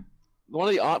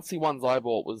ones I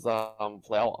bought was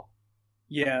Flower.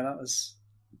 Yeah,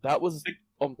 That was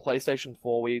on PlayStation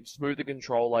 4. Where you just move the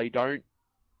controller. You don't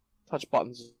touch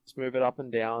buttons, just move it up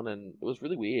and down, and it was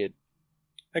really weird.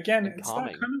 again, and it's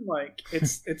calming. that kind of like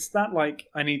it's that like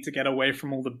I need to get away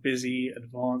from all the busy,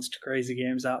 advanced, crazy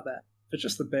games out there for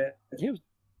just a bit. Yeah,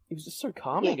 it was just so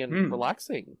calming and Mm.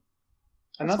 relaxing.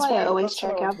 And That's why I always that's why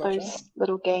check I out watch those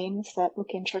little games that look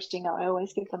interesting. I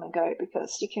always give them a go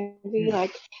because you can be Mm.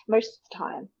 like, most of the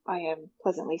time, I am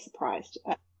pleasantly surprised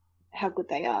at how good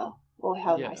they are or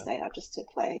how Yeah. nice they are just to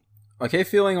play. I keep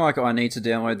feeling like I need to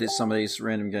download some of these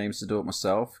random games to do it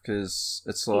myself, because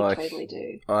it's like you totally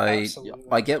do. Absolutely.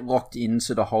 I get locked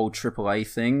into the whole AAA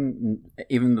thing,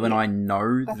 even when I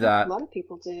know I think that a lot of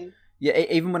people do.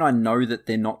 even when I know that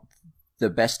they're not the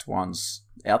best ones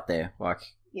out there. Like,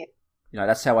 Yeah. you know,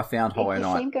 that's how I found Hollow The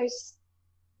Knight.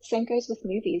 same goes with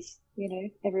movies. You know,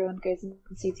 everyone goes and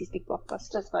sees these big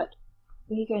blockbusters, but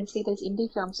when you go and see those indie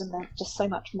films, and there's just so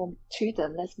much more to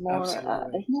them. There's more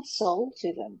soul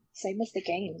to them. Same as the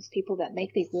games. People that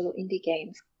make these little indie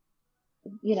games,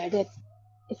 you know,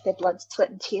 it's their blood,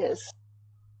 sweat, and tears.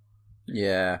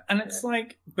 Yeah, And it's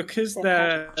like because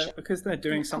they're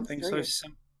doing something so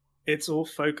simple, it's all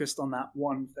focused on that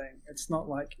one thing. It's not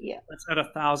like Yeah. let's add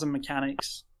 1,000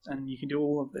 mechanics and you can do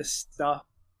all of this stuff.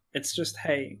 It's just,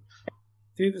 hey,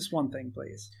 do this one thing,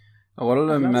 please. a lot of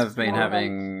them that's have been more like-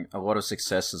 having a lot of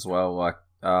success as well, like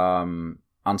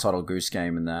Untitled Goose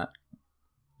Game and that.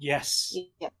 Yes.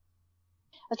 Yeah.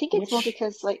 I think it's more Which-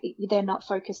 because like they're not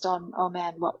focused on, oh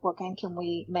man, what game can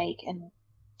we make, and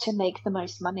to make the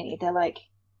most money. They're like,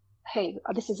 hey,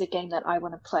 this is a game that I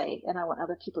want to play, and I want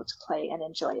other people to play and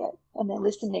enjoy it, and they're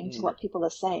listening to what people are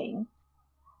saying.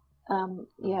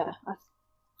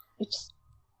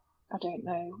 I don't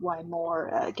know why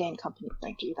more game companies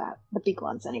don't do that. The big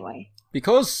ones, anyway.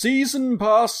 Because Season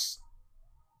Pass!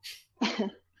 Yeah.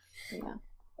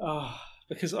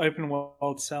 Because open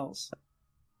world sells.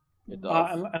 It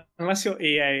does. Unless you're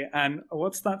EA, and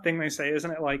what's that thing they say?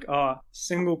 Isn't it like,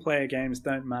 single player games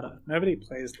don't matter? Nobody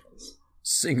plays those.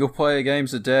 Single player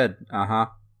games are dead. Uh-huh.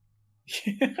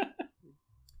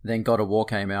 Then God of War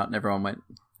came out and everyone went,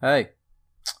 hey,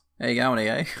 how you going,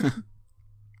 EA?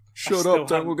 Shut up,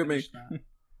 don't look at me.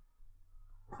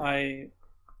 I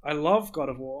love God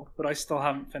of War, but I still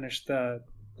haven't finished the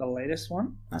latest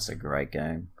one. That's a great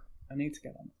game. I need to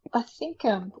get on. I think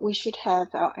we should have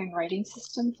our own rating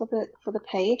system for the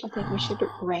page. I think we should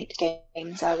rate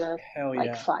games out of Hell like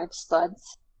yeah. 5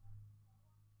 spuds.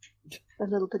 The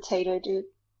little potato dude.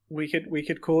 We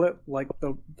could call it like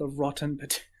the rotten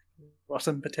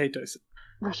potatoes.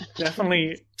 Rotten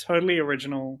Definitely totally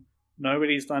original.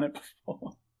 Nobody's done it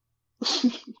before.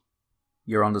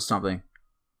 You're onto something.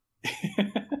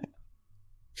 I'm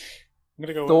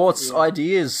gonna go Thoughts, with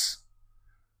ideas.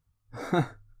 I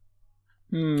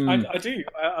do.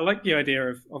 I like the idea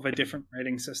of a different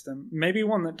rating system. Maybe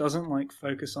one that doesn't like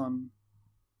focus on,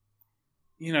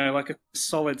 like a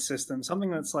solid system.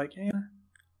 Something that's like,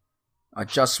 I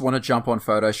just want to jump on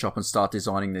Photoshop and start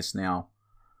designing this now.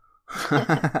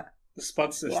 the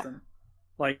spud system.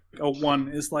 Like a 1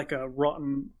 is like a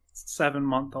rotten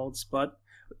 7-month-old spud.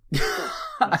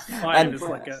 5 is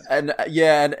like a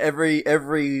and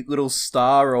every little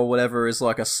star or whatever is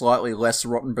like a slightly less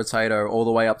rotten potato, all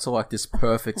the way up to like this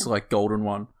perfect like golden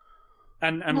one.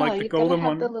 and No, like the you've gotta golden have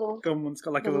one. the little- Golden one's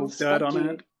got like a the little little dirt spud on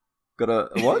dude. it. Got a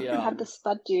what? Yeah. You have the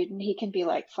spud dude, and he can be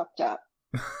like fucked up,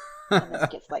 and it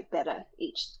gets like better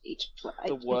each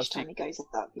worst time he goes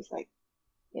up. He's like,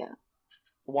 The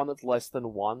one that's less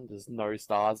than 1, there's no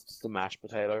stars, just a mashed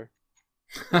potato.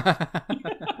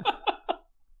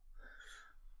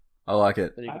 I like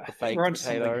it. Then you got the fake We're onto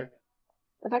something potato. here.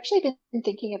 I've actually been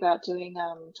thinking about doing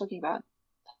talking about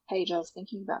page. I was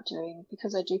thinking about doing,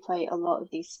 because I do play a lot of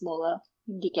these smaller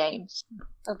indie games,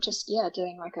 of just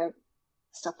doing like a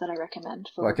stuff that I recommend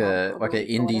for Like a a week or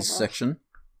indies whatever. section.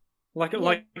 Like Yeah,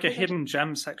 a because hidden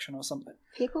gem section or something.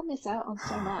 People miss out on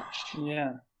so much.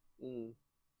 Yeah. Mm.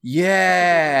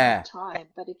 Yeah. Time,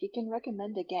 but if you can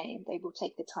recommend a game, they will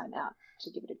take the time out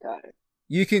to give it a go.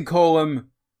 You can call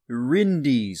them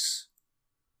Rindies.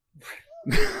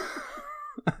 with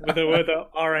the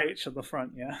RH at the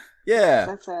front, yeah. Yeah.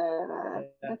 That's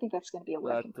I think that's going to be a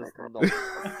work in That does progress.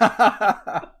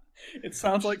 not It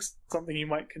sounds like something you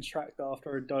might contract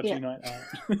after a dodgy Yeah. night out.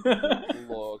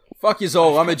 look. Fuck you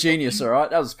all. I'm a genius, alright?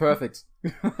 That was perfect.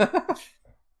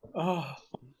 Oh.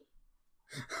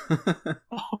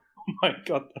 Oh my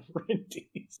god, the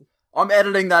Rindies. I'm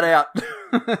editing that out.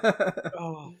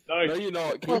 Oh, No, no, you're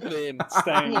not. Keep it in.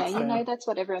 staying, Yeah, you staying. know that's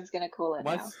what everyone's going to call it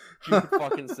My now. stupid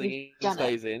fucking singing done it.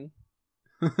 stays in.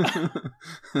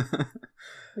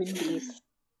 Rindies.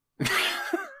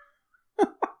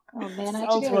 Oh man, I had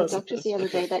to Sounds go to the worse. doctor's the other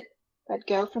day. That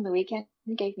girl from the weekend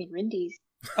gave me Rindies.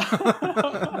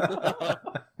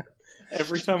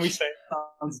 Every time we say it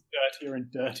sounds dirtier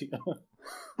and dirtier.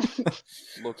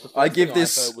 Look, the I first give thing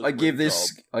this heard was I give Rim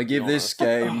this Job, I give to be this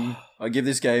game I give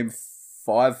this game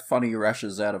 5 funny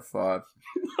rashes out of 5.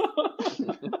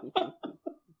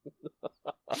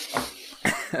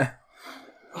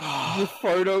 The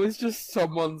photo is just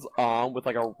someone's arm with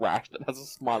like a rash that has a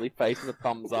smiley face and a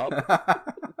thumbs up.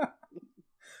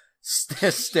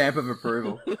 Stamp of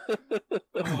approval.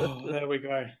 Oh, there we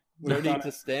go. No We've need done to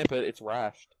it. stamp it, it's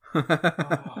rashed.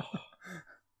 Oh.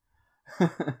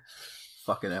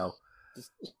 Fucking hell.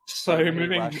 So Don't make any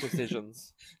moving. rash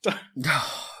decisions.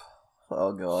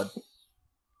 Oh god.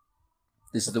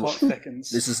 This is the Plot thickens.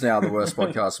 this is now the worst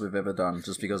podcast we've ever done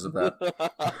just because of that.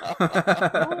 What?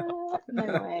 No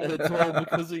And way. it's all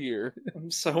because of you.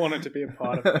 I'm so honored to be a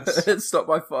part of this. It's not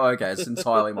my fault. Okay, it's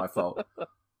entirely my fault.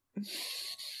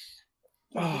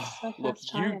 Oh, It's my Look,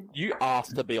 first time. you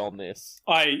asked to be on this.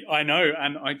 I know,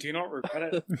 and I do not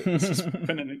regret it. This has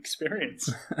been an experience.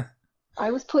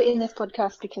 I was put in this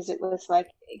podcast because it was like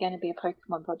going to be a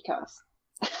Pokemon podcast.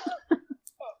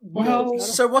 Well,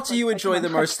 So what do you enjoy the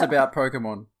most Pokemon. about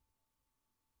Pokemon?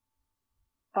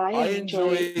 I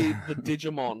enjoy enjoy the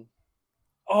Digimon.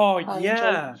 oh I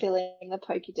yeah. enjoy filling the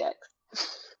Pokédex.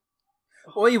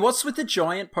 Oi, what's with the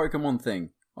giant Pokemon thing?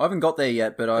 I haven't got there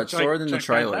yet, but I The saw it in the Gigantex?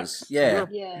 trailers. Yeah,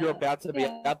 Yeah. You're about to be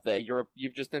Yeah. out there.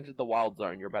 You've just entered the wild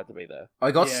zone. You're about to be there.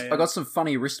 I got Yeah, I yeah. got some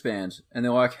funny wristband, and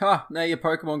they're like, "Ha, now your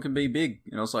Pokemon can be big,"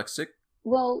 and I was like, "Sick."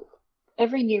 Well,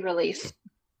 every new release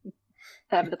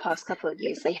over the past couple of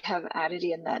years, they have added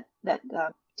in that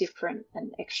different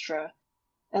and extra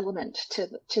element to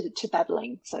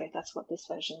battling. So that's what this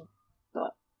version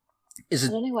got. Is I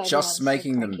it don't know why just everyone's so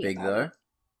making them cranky big about though? it.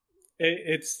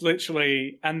 It's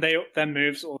literally, and their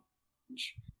moves all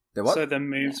change. They're what? So their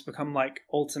moves become like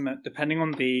ultimate, depending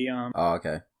on the Oh,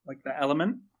 okay. like the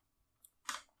element.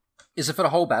 Is it for the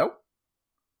whole battle?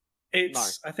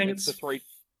 It's I think it's the three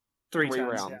three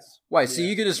rounds. turns. Wait, so Yeah.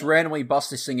 you could just randomly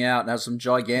bust this thing out and have some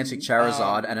gigantic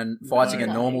Charizard and then fighting no. a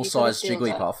No, normal you gotta sized build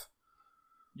up. Jigglypuff?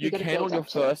 You You gotta can build on your up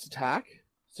to it. first attack.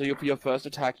 So for your first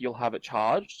attack, you'll have it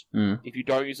charged. Mm. If you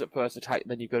don't use it first attack,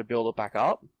 then you've got to build it back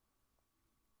up.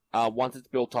 Once it's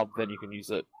built up, then you can use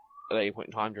it at any point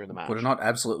in time during the match. Would it not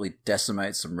absolutely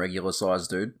decimate some regular sized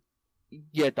dude?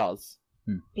 Yeah, it does.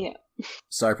 Yeah.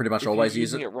 So pretty much If you're always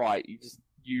use using it? it right,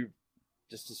 you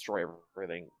just destroy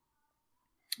everything.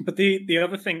 But the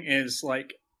other thing is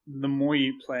like the more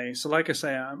you play. So like I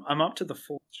say, I'm up to the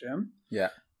 4th gym. Yeah.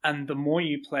 And the more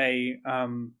you play,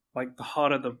 like the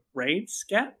harder the raids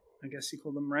get. I guess you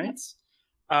call them raids.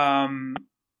 And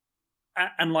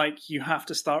like you have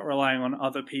to start relying on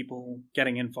other people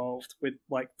getting involved with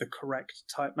like the correct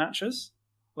type matches.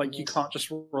 Like you can't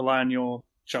just rely on your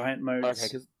giant modes. Okay,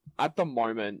 because at the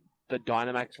moment, the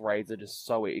Dynamax raids are just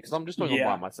so easy. Because I'm just doing them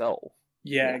Yeah. by myself.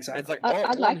 Yeah, Yeah. exactly. It's like, I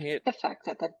one like hit. the fact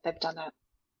that they've done that.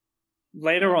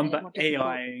 Later on, Yeah, the more difficult.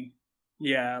 AI,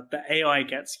 the AI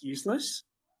gets useless.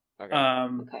 Okay.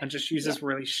 Okay. And just uses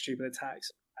really stupid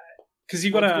attacks. Because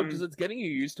you got because it's getting you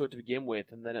used to it to begin with,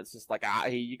 and then it's just like, here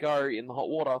you go in the hot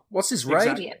water. What's his raid?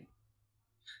 Exactly. Yeah.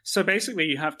 So basically,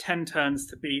 you have 10 turns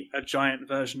to beat a giant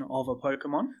version of a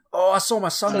Pokemon. Oh, I saw my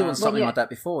son So, doing well, something yeah. like that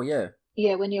before, yeah.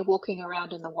 Yeah, when you're walking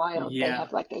around in the wild, they Yeah.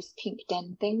 have like those pink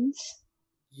den things.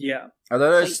 Yeah, Are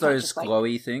those So you can't those just, like,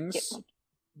 glowy Get things? one.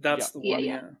 that's Yeah. the one.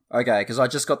 Yeah, Yeah. Okay, because I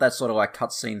just got that sort of like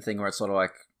cutscene thing where it sort of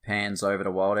like pans over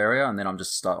the wild area, and then I'm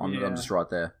just I'm Yeah. just right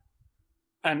there.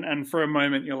 And for a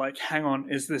moment, you're like, hang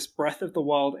on, is this Breath of the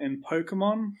Wild in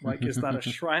Pokemon? Like, is that a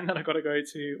shrine that I got to go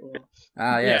to? Or...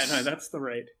 Ah, yes. Yeah, no, that's the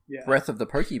raid. Yeah. Breath of the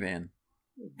Pokemon.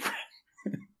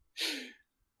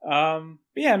 But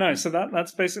yeah, no. So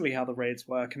that's basically how the raids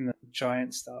work and the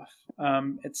giant stuff.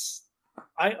 It's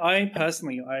I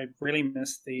personally I really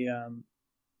miss the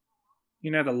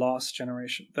the last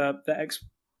generation, the X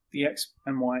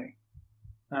and Y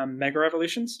Mega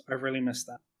Evolutions. I really miss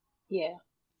that. Yeah.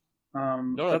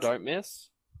 No, I That's- don't miss.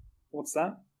 What's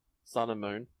that? Sun and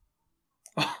Moon.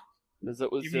 Because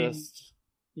it was You mean- just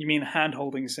You mean Hand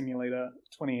Holding Simulator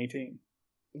 2018?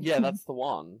 yeah, that's the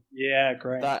one. Yeah,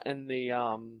 great. That and the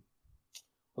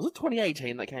was it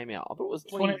 2018 that came out? I thought it was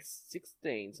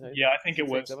 2016. So Yeah, I think it 16,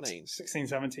 was 17. 16,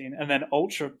 17. And then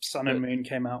Ultra Sun and But- Moon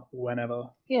came out whenever.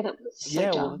 Yeah, that was so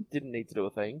Yeah, well, dumb. it didn't need to do a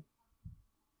thing.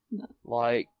 No.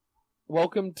 Like,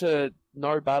 welcome to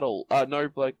no battle. No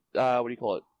what do you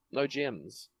call it? No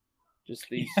gyms. Just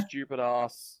these stupid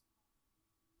ass.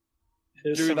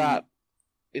 Here's Do some- that.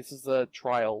 This is a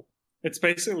trial. It's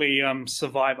basically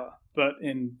Survivor, but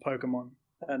in Pokemon.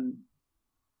 And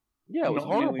Yeah, it was not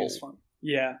nearly horrible. as fun.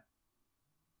 Yeah.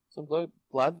 So I'm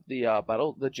glad the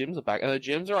the gyms are back, and the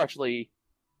gyms are actually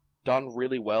done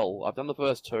really well. I've done the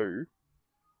first two,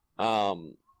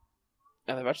 and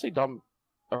they've actually done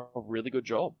a really good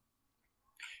job.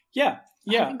 Yeah. I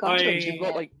Yeah. haven't gone to a You've gym got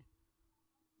yet. like,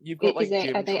 you've got like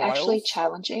gym Are they trials. actually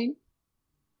challenging?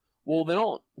 Well, they're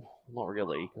not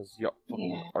really, because you're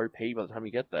fucking Yeah. OP by the time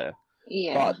you get there.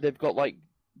 Yeah. But they've got like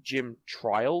gym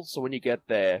trials, so when you get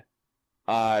there,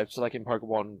 so like in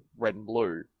Pokemon Red and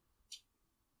Blue,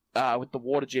 with the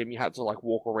water gym, you had to like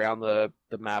walk around the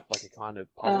map like a kind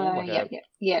of puzzle, like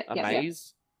yeah, a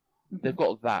maze. They've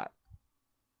got that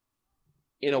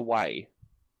in a way,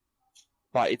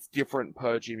 but it's different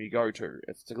per gym you go to.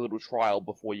 It's like a little trial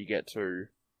before you get to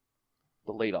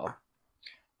the leader.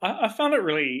 I found it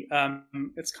really,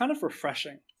 it's kind of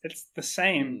refreshing. It's the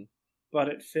same, Mm. but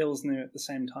it feels new at the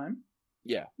same time.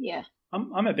 Yeah. Yeah,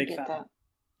 I'm a big get fan. that.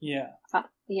 Yeah.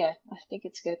 Yeah, I think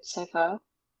it's good so far.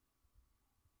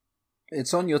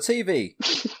 It's on your TV.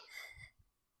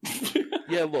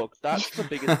 Yeah, look, that's the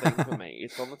biggest thing for me.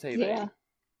 It's on the TV. Yeah.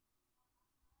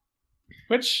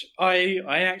 Which I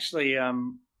actually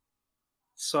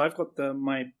so I've got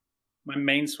my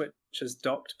main Switch is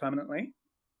docked permanently,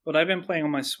 but I've been playing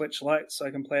on my Switch Lite so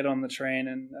I can play it on the train,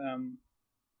 and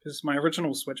because my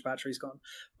original Switch battery's gone.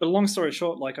 But long story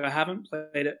short, like I haven't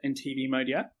played it in TV mode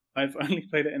yet. I've only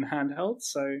played it in handheld,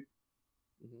 so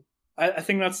Mhm. I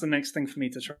think that's the next thing for me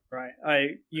to try.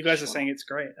 You guys are saying it's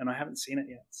great, and I haven't seen it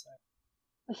yet. So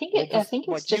I think Well, I just, think it's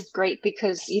like, just great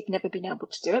because you've never been able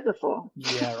to do it before.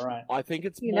 yeah, right. I think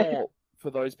it's You know- more for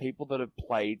those people that have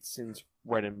played since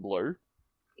Red and Blue.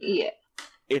 Yeah.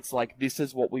 It's like this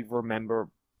is what we remember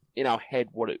in our head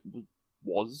what it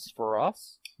was for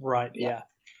us. Right, Yeah. yeah.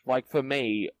 Like for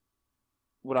me,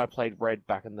 when I played Red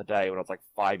back in the day when I was like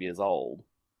 5 years old,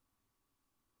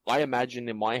 I imagined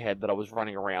in my head that I was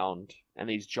running around and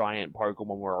these giant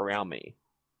Pokemon were around me.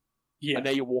 Yeah. And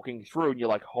now you're walking through and you're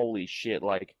like, holy shit,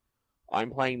 like, I'm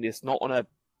playing this not on a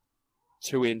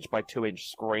 2-inch by 2-inch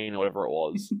screen or whatever it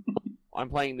was. I'm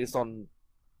playing this on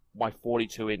my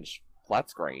 42-inch flat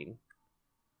screen.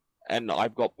 And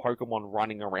I've got Pokemon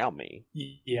running around me.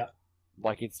 Yeah.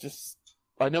 Like, it's just...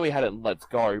 I know we had it in Let's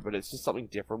Go, but it's just something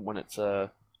different when it's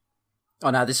a... Oh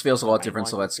no, this feels a lot different,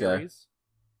 so mainline let's go. series.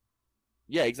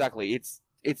 Yeah, exactly. It's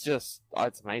just...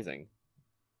 it's amazing.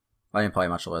 I didn't play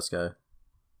much of Let's Go.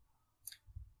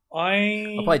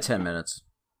 I I played 10 minutes.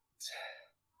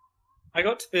 I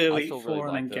got to the Elite still really Four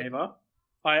and then liked it. gave up.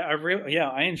 I really, yeah,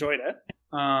 I enjoyed it.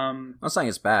 I'm not saying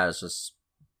it's bad, it's just...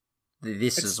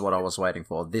 This It's- is what I was waiting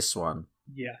for, this one.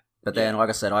 Yeah, But then, like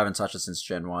I said, I haven't touched it since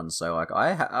Gen 1, so like,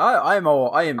 I am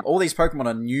all these Pokemon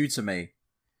are new to me.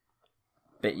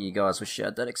 Bet you guys wish you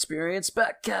had that experience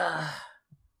back.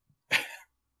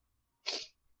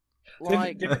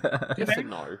 Like, did, yes and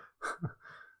no.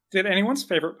 did anyone's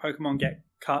favorite Pokemon get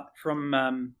cut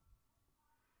from?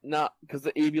 Nah, because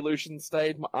the evolution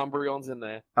stage, my Umbreon's in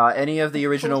there. Any of the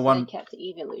Of original course one... they kept the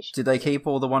evolution. Did they keep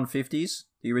all the 150s?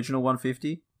 The original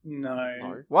 150? No,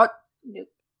 No. What? Nope.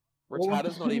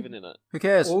 Rattata's not even in it. Who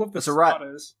cares? all of the It's a rat.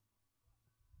 starters.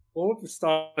 All of the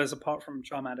starters apart from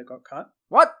Charmander got cut.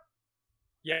 What?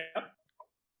 Yeah,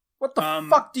 What the Um,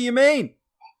 fuck do you mean?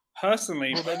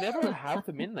 personally, Well, they never have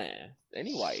them in there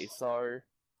anyway, so...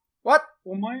 What?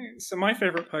 well, my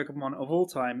favorite Pokemon of all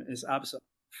time is Absol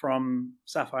from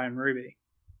Sapphire and Ruby.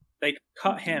 They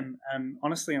cut him, and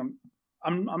honestly,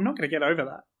 I'm not going to get over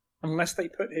that unless they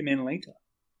put him in later.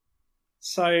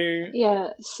 So Yeah,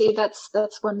 see, that's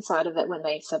one side of it when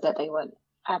they said that they weren't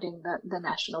adding the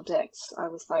national decks. I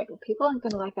was like, well, people aren't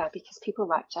going to like that because people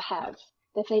like to have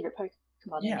their favorite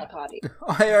Pokemon in Yeah. their party.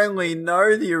 I only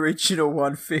know the original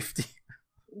 150.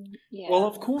 Yeah. well,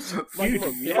 of course, Like, you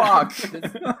look, do, yeah, Fuck.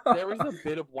 there is a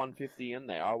bit of 150 in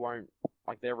there. I won't...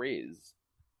 Like, there is.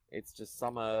 It's just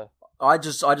some, I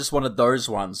just wanted those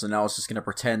ones, and I was just gonna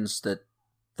pretend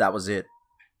that was it.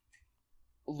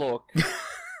 Look,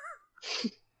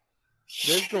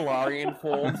 There's Galarian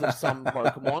forms of some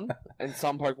Pokemon, and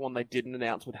some Pokemon they didn't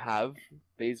announce would have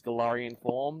these Galarian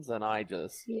forms, and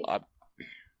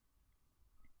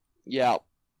Yeah.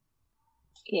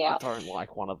 I don't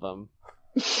like one of them.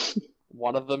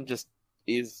 One of them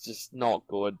is just not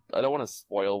good. I don't want to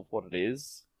spoil what it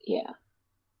is. Yeah.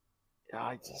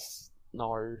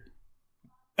 No.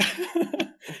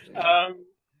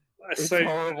 It's So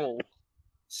horrible.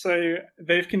 So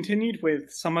they've continued with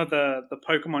some of the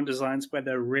Pokemon designs where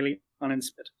they're really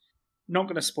uninspired. Not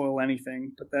going to spoil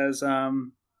anything, but there's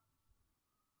one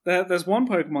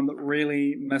Pokemon that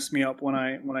really messed me up when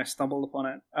I stumbled upon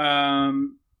it.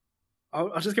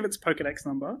 I'll just give its Pokedex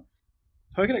number.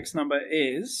 Pokedex number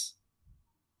is.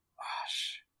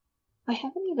 Gosh. I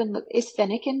haven't even looked. Is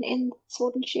Fennekin in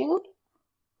Sword and Shield?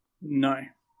 No.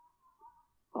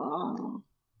 Oh.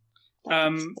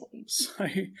 So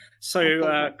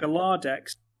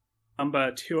Galardex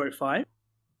number 205.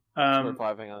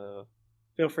 205, hang on.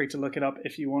 Feel free to look it up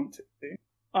if you want to.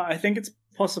 I think it's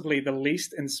possibly the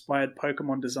least inspired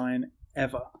Pokemon design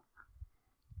ever.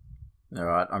 All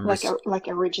right, like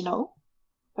original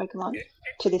Pokemon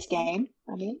to this game.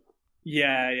 I mean,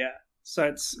 yeah. So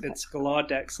it's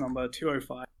Galardex number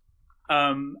 205.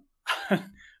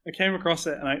 I came across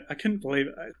it and I couldn't believe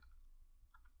it.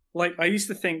 I used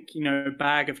to think,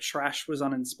 Bag of Trash was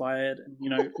uninspired and,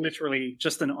 literally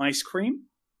just an ice cream.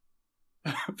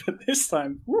 But this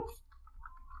time, woof.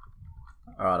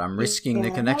 All right, I'm risking the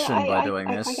connection by doing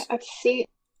this. I see.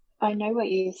 I know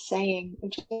what you're saying.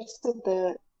 Just from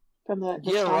the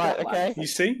yeah, right. Okay. One.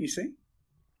 You see.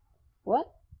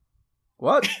 What?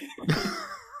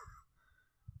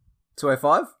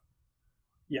 205?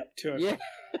 Yep, 205.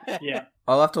 Yeah.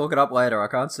 I'll have to look it up later. I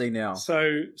can't see now.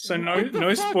 So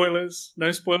no spoilers.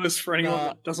 No spoilers for anyone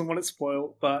that doesn't want it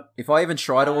spoiled. But if I even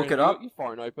try to look it up, your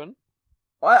phone open.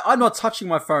 I'm not touching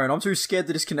my phone. I'm too scared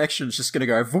that this connection is just gonna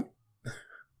go. Voop.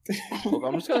 Look,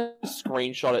 I'm just gonna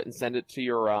screenshot it and send it to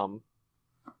your on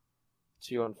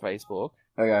Facebook.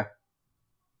 Okay.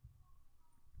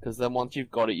 Because then once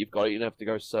you've got it. You don't have to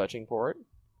go searching for it.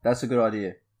 That's a good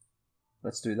idea.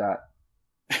 Let's do that.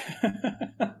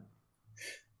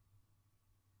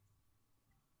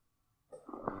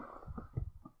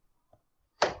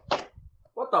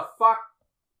 What the fuck?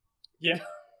 Yeah.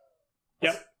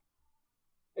 Yep.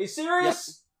 Are you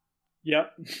serious?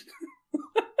 Yep.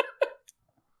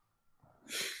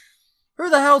 Who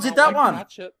the hell did that one?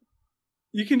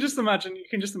 You can just imagine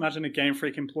a Game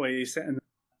Freak employee sitting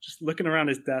just looking around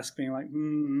his desk being like,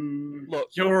 look,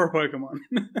 you're a Pokemon.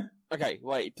 Okay,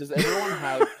 wait, does everyone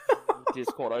have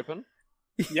Discord open?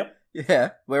 Yep. Yeah,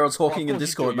 we're all talking in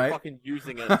Discord, mate. You're fucking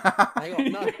using it. Hang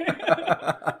on, no.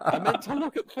 I meant to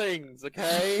look at things,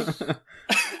 okay?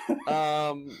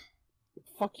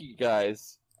 Fuck you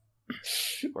guys.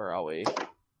 Where are we?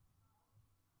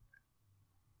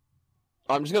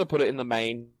 I'm just gonna put it in the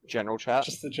main general chat.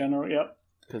 Just the general, yep.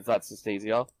 Because that's just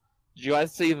easier. Did you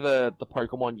guys see the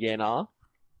Pokemon Yenar?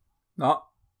 No.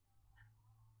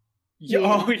 Yeah,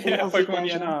 Pokemon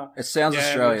Yenar. It sounds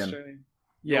Australian.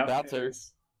 Yeah, about to.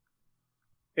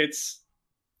 It's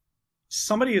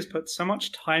somebody has put so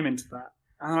much time into that,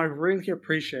 and I really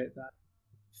appreciate that.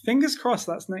 Fingers crossed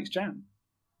that's next gen.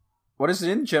 What is it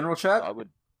in general chat? I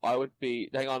would be.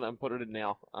 Hang on, and put it in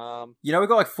now. We've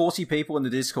got like 40 people in the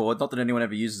Discord. Not that anyone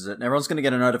ever uses it. And everyone's going to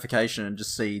get a notification and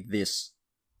just see this.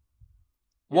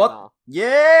 What?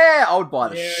 Yeah, I would buy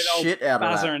the shit out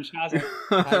of that. And Chazza.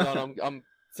 Hang on, I'm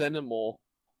sending more.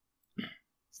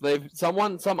 So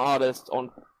some artist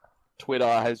on Twitter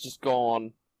has just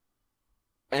gone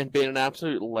and been an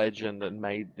absolute legend and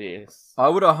made this. I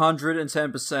would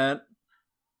 110%.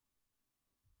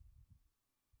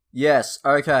 Yes.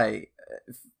 Okay.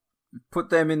 Put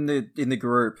them in the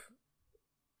group.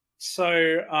 So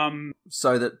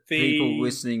that people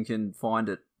listening can find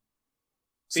it.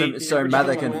 So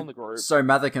Mather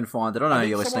can find it. I know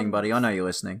you're listening, buddy. I know you're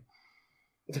listening.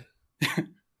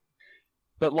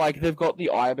 But they've got the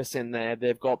ibis in there.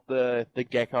 They've got the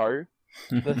gecko.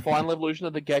 The final evolution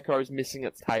of the gecko is missing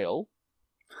its tail.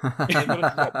 They've got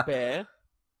a drop bear.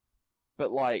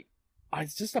 But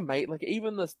it's just amazing.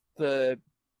 Even the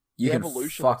you can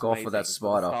evolution fuck off with that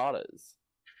spider.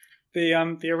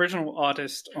 The original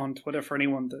artist on Twitter, for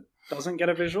anyone that doesn't get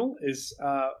a visual, is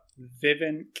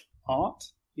Vivink Art,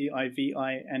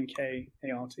 Evinkart.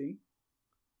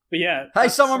 But yeah, hey,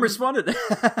 someone responded.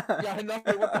 Yeah, I know.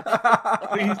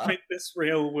 Please make this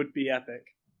real would be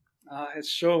epic. It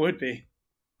sure would be.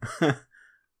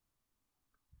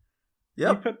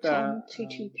 Yep. Put that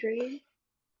 223.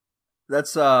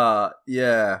 That's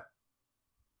yeah.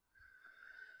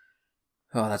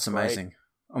 Oh, that's amazing.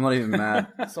 I'm not even mad.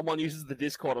 Someone uses the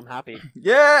Discord, I'm happy.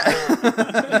 Yeah!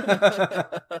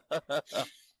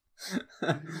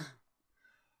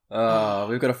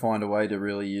 We've got to find a way to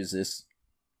really use this.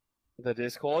 The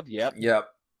Discord, yep. Yep.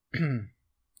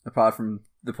 Apart from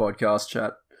the podcast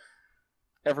chat.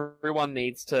 Everyone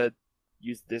needs to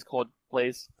use Discord,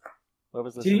 please.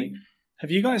 Whoever's listening.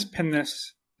 Have you guys pinned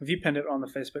this? Have you pinned it on the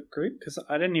Facebook group? Because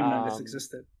I didn't even know this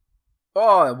existed.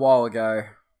 Oh, a while ago.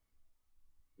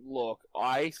 Look,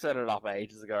 I set it up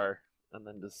ages ago, and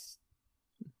then just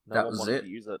That one was wanted it? to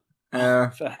use it.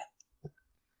 Fair.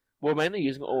 We're mainly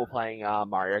using it all playing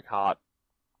Mario Kart,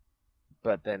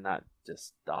 but then that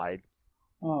just died.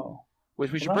 Oh,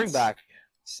 Which we should Well, bring that's- back.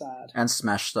 sad. And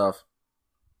Smash stuff.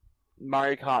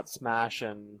 Mario Kart, Smash,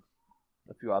 and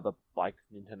a few other like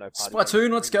Nintendo party Splatoon,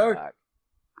 games. let's Bring them go. back.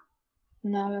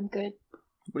 No, I'm good.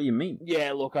 What do you mean?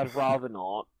 Yeah, look, I'd rather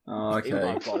not. Oh, Even though okay.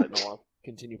 I've got it, and I'll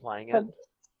continue playing it. I'm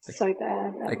so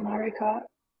bad at Mario Kart.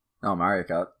 Oh, Mario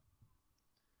Kart.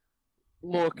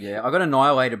 Look, Yeah, I got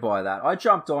annihilated by that. I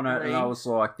jumped on it and I Really? was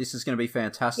like, this is going to be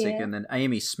fantastic. Yeah. And then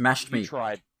Amy smashed you me.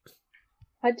 tried.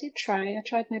 I did try. I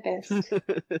tried my best.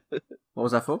 What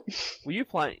was that for? Were you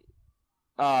playing?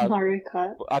 Mario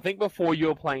Kart. I think before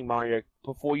you joined,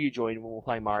 when we were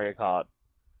playing Mario Kart.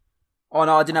 Oh,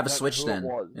 no, I didn't have a don't know Switch who then. It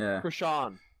was. Yeah.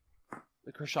 Krishan.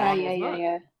 The Krishan. Oh, wasn't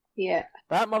it? yeah.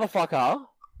 That motherfucker.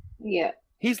 Yeah.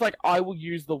 He's like, I will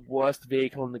use the worst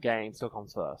vehicle in the game. Still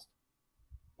comes first.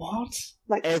 What?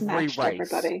 Like Every smashed race.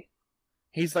 everybody.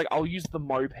 He's like, I'll use the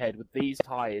moped with these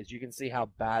tires. You can see how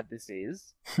bad this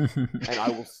is, and I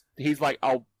will. He's like,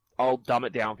 I'll dumb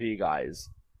it down for you guys.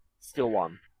 Still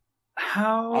won.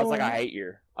 How? I was like, I hate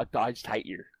you. I just hate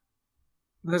you.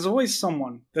 There's always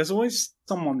someone. There's always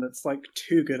someone that's like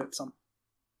too good at something,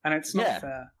 and it's not Yeah.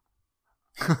 fair.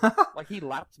 Like he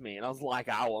lapped me, and I was like,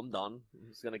 "Oh, I'm done. I'm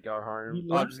just gonna go home. You I'm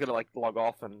lapped- just gonna like log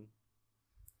off and."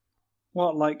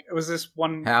 What? Like, was this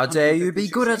one? How dare you be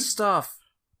good at 156? stuff?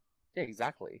 Yeah,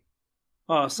 exactly.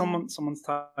 Oh, someone's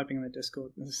typing in the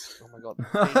Discord. Oh my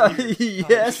god.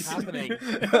 Yes. What's happening?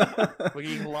 We're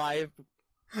getting live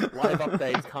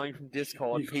updates coming from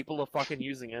Discord. People are fucking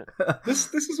using it.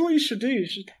 This is what you should do. You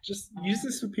should just use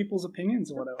this for people's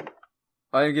opinions or whatever.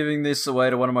 I'm giving this away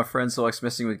to one of my friends who likes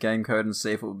messing with game code and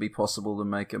see if it would be possible to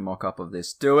make a mock-up of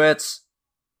this. Do it!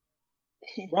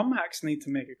 ROM hacks need to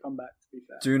make a comeback. To be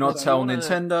fair, Do not So- tell wanna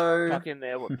Nintendo. Chuck in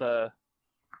there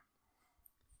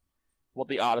what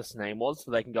the artist's name was,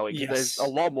 so they can go in. 'Cause Yes. there's a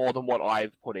lot more than what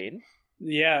I've put in.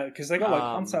 Yeah, because they got like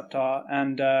Um, concept art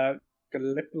and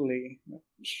Gallipoli,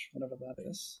 whatever that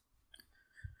is.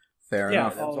 Fair Yeah,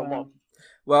 enough. that's a lot.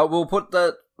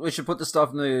 Well, we should put the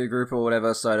stuff in the group or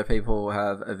whatever so that people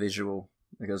have a visual.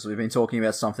 Because we've been talking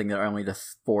about something that only the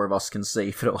four of us can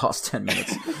see for the last 10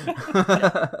 minutes.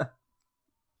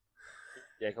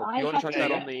 Yeah, cool. I You want to have check that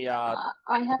to- on the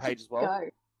I have page to as well?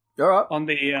 go. Alright, On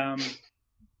the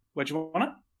where'd you want it?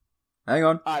 hang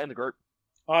on. in the group.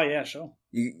 Oh yeah, sure.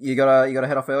 You gotta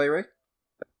head off early, Rick?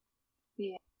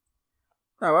 Yeah.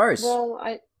 No worries. Well,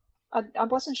 I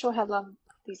wasn't sure how long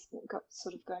these got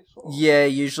sort of go for. Yeah,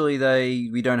 usually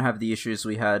we don't have the issues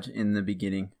we had in the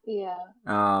beginning. Yeah.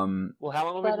 Well, how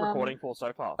long have we But, been recording for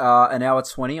so far? An hour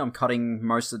 20. I'm cutting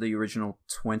most of the original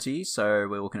 20, so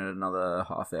we're looking at another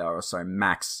half hour or so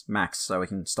max, so we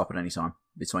can stop at any time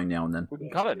between now and then. We can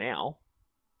cut it now.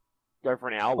 Go for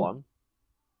an hour one.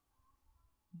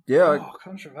 Yeah. Oh,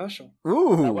 controversial.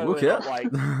 Ooh, That way look we're out. not,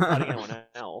 like, cutting anyone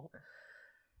out.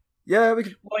 Yeah, we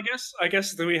could. Well, I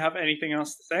guess. Do we have anything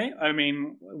else to say? I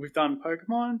mean, we've done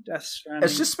Pokemon, Death Stranding.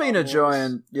 It's just been a Star Wars.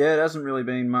 giant. Yeah, it hasn't really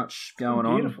been much going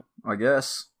on, Beautiful. I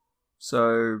guess.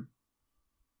 So,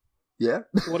 yeah.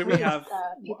 What do we have?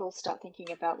 People start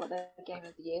thinking about what the game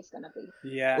of the year is going to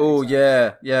be. Yeah. Oh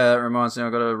exactly. yeah. That reminds me. I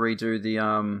got to redo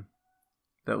the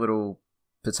that little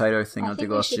potato thing I I did think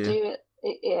we last should year. do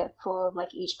it for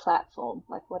like each platform,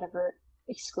 like whatever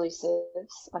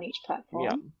exclusives on each platform.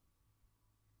 Yeah.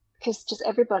 Because just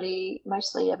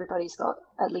mostly everybody's got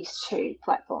at least 2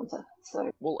 platforms.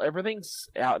 So Well, everything's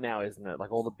out now, isn't it?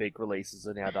 Like all the big releases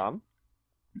are now done.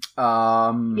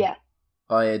 yeah,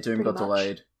 Oh yeah, Doom pretty got much.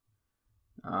 delayed.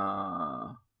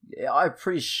 Yeah, I'm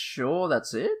pretty sure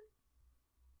that's it.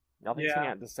 Nothing's Yeah. coming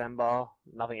out in December.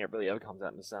 Nothing really ever comes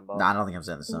out in December. Nah, nothing comes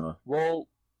out in December. Well,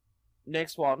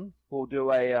 next one we'll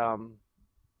do a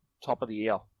top of the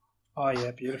year. Oh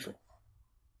yeah, beautiful.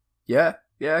 Yeah,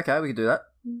 okay, we can do that.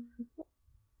 Have some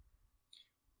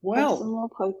Well, more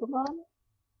Pokemon.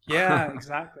 yeah,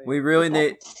 exactly. We really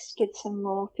need. Let's get some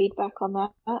more feedback on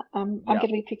that. I'm Yeah. going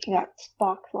to be picking up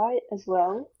Sparklight as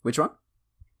well. Which one?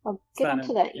 I'll get that onto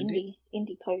an that indie?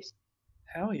 indie post.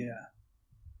 Hell yeah.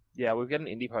 Yeah, we'll get an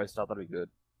indie post up. That'll be good.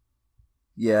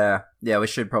 Yeah, we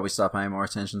should probably start paying more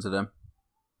attention to them.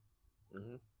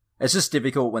 Hmm. It's just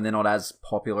difficult when they're not as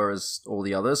popular as all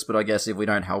the others, but I guess if we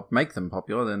don't help make them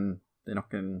popular, then they're not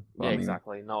going to... Yeah,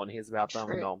 exactly. No one hears about them,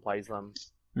 no one plays them.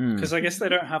 Because I guess they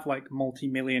don't have like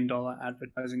multi-million-dollar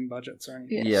advertising budgets or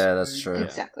anything. Yeah, that's true.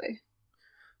 Exactly.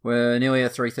 We're nearly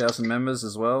at 3,000 members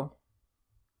as well.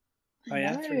 Oh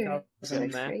yeah, No, 3,000 so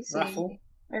there. crazy. raffle.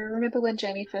 I remember when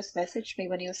Jamie first messaged me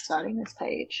when he was starting this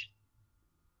page.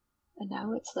 And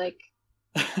now it's like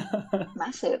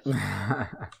massive.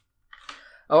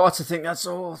 Oh, to think that's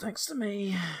all thanks to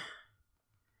me.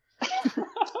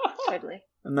 Totally.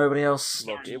 And nobody else.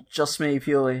 Look, Just me,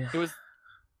 purely. it was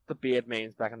the beard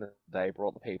memes back in the day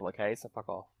brought the people, okay? So fuck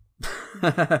off.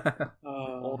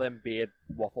 All them beard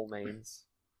waffle memes.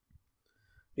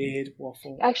 Beard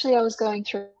waffle. Actually, I was going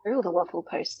through all the waffle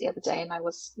posts the other day and I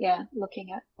was,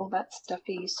 looking at all that stuff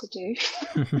you used to do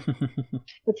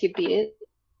with your beard.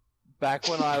 Back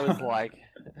when I was like,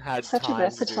 had Such a time to do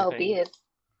versatile things. beard.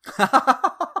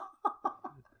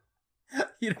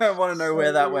 You don't want to know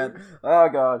where that went. Oh,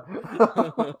 God.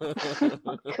 Oh,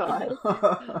 God.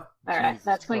 Alright, Jesus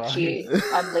that's my Christ. cue.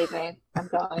 I'm leaving. I'm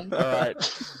going. Alright,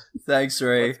 Thanks,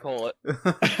 Ray. let's call it.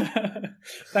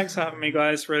 Thanks for having me,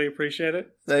 guys. Really appreciate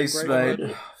it. It's been Thanks, great.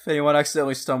 mate. If anyone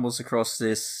accidentally stumbles across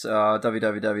this,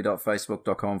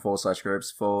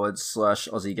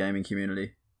 www.facebook.com/groups/Aussie Gaming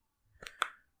Community.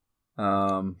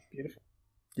 Beautiful.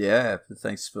 Yeah,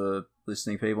 thanks for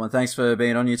listening, people, and thanks for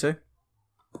being on, you two.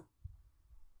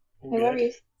 All No good.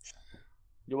 worries.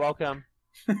 You're welcome.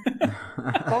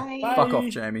 Bye. Fuck off,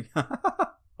 Jamie.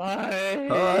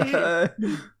 Bye.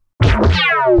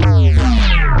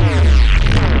 Bye.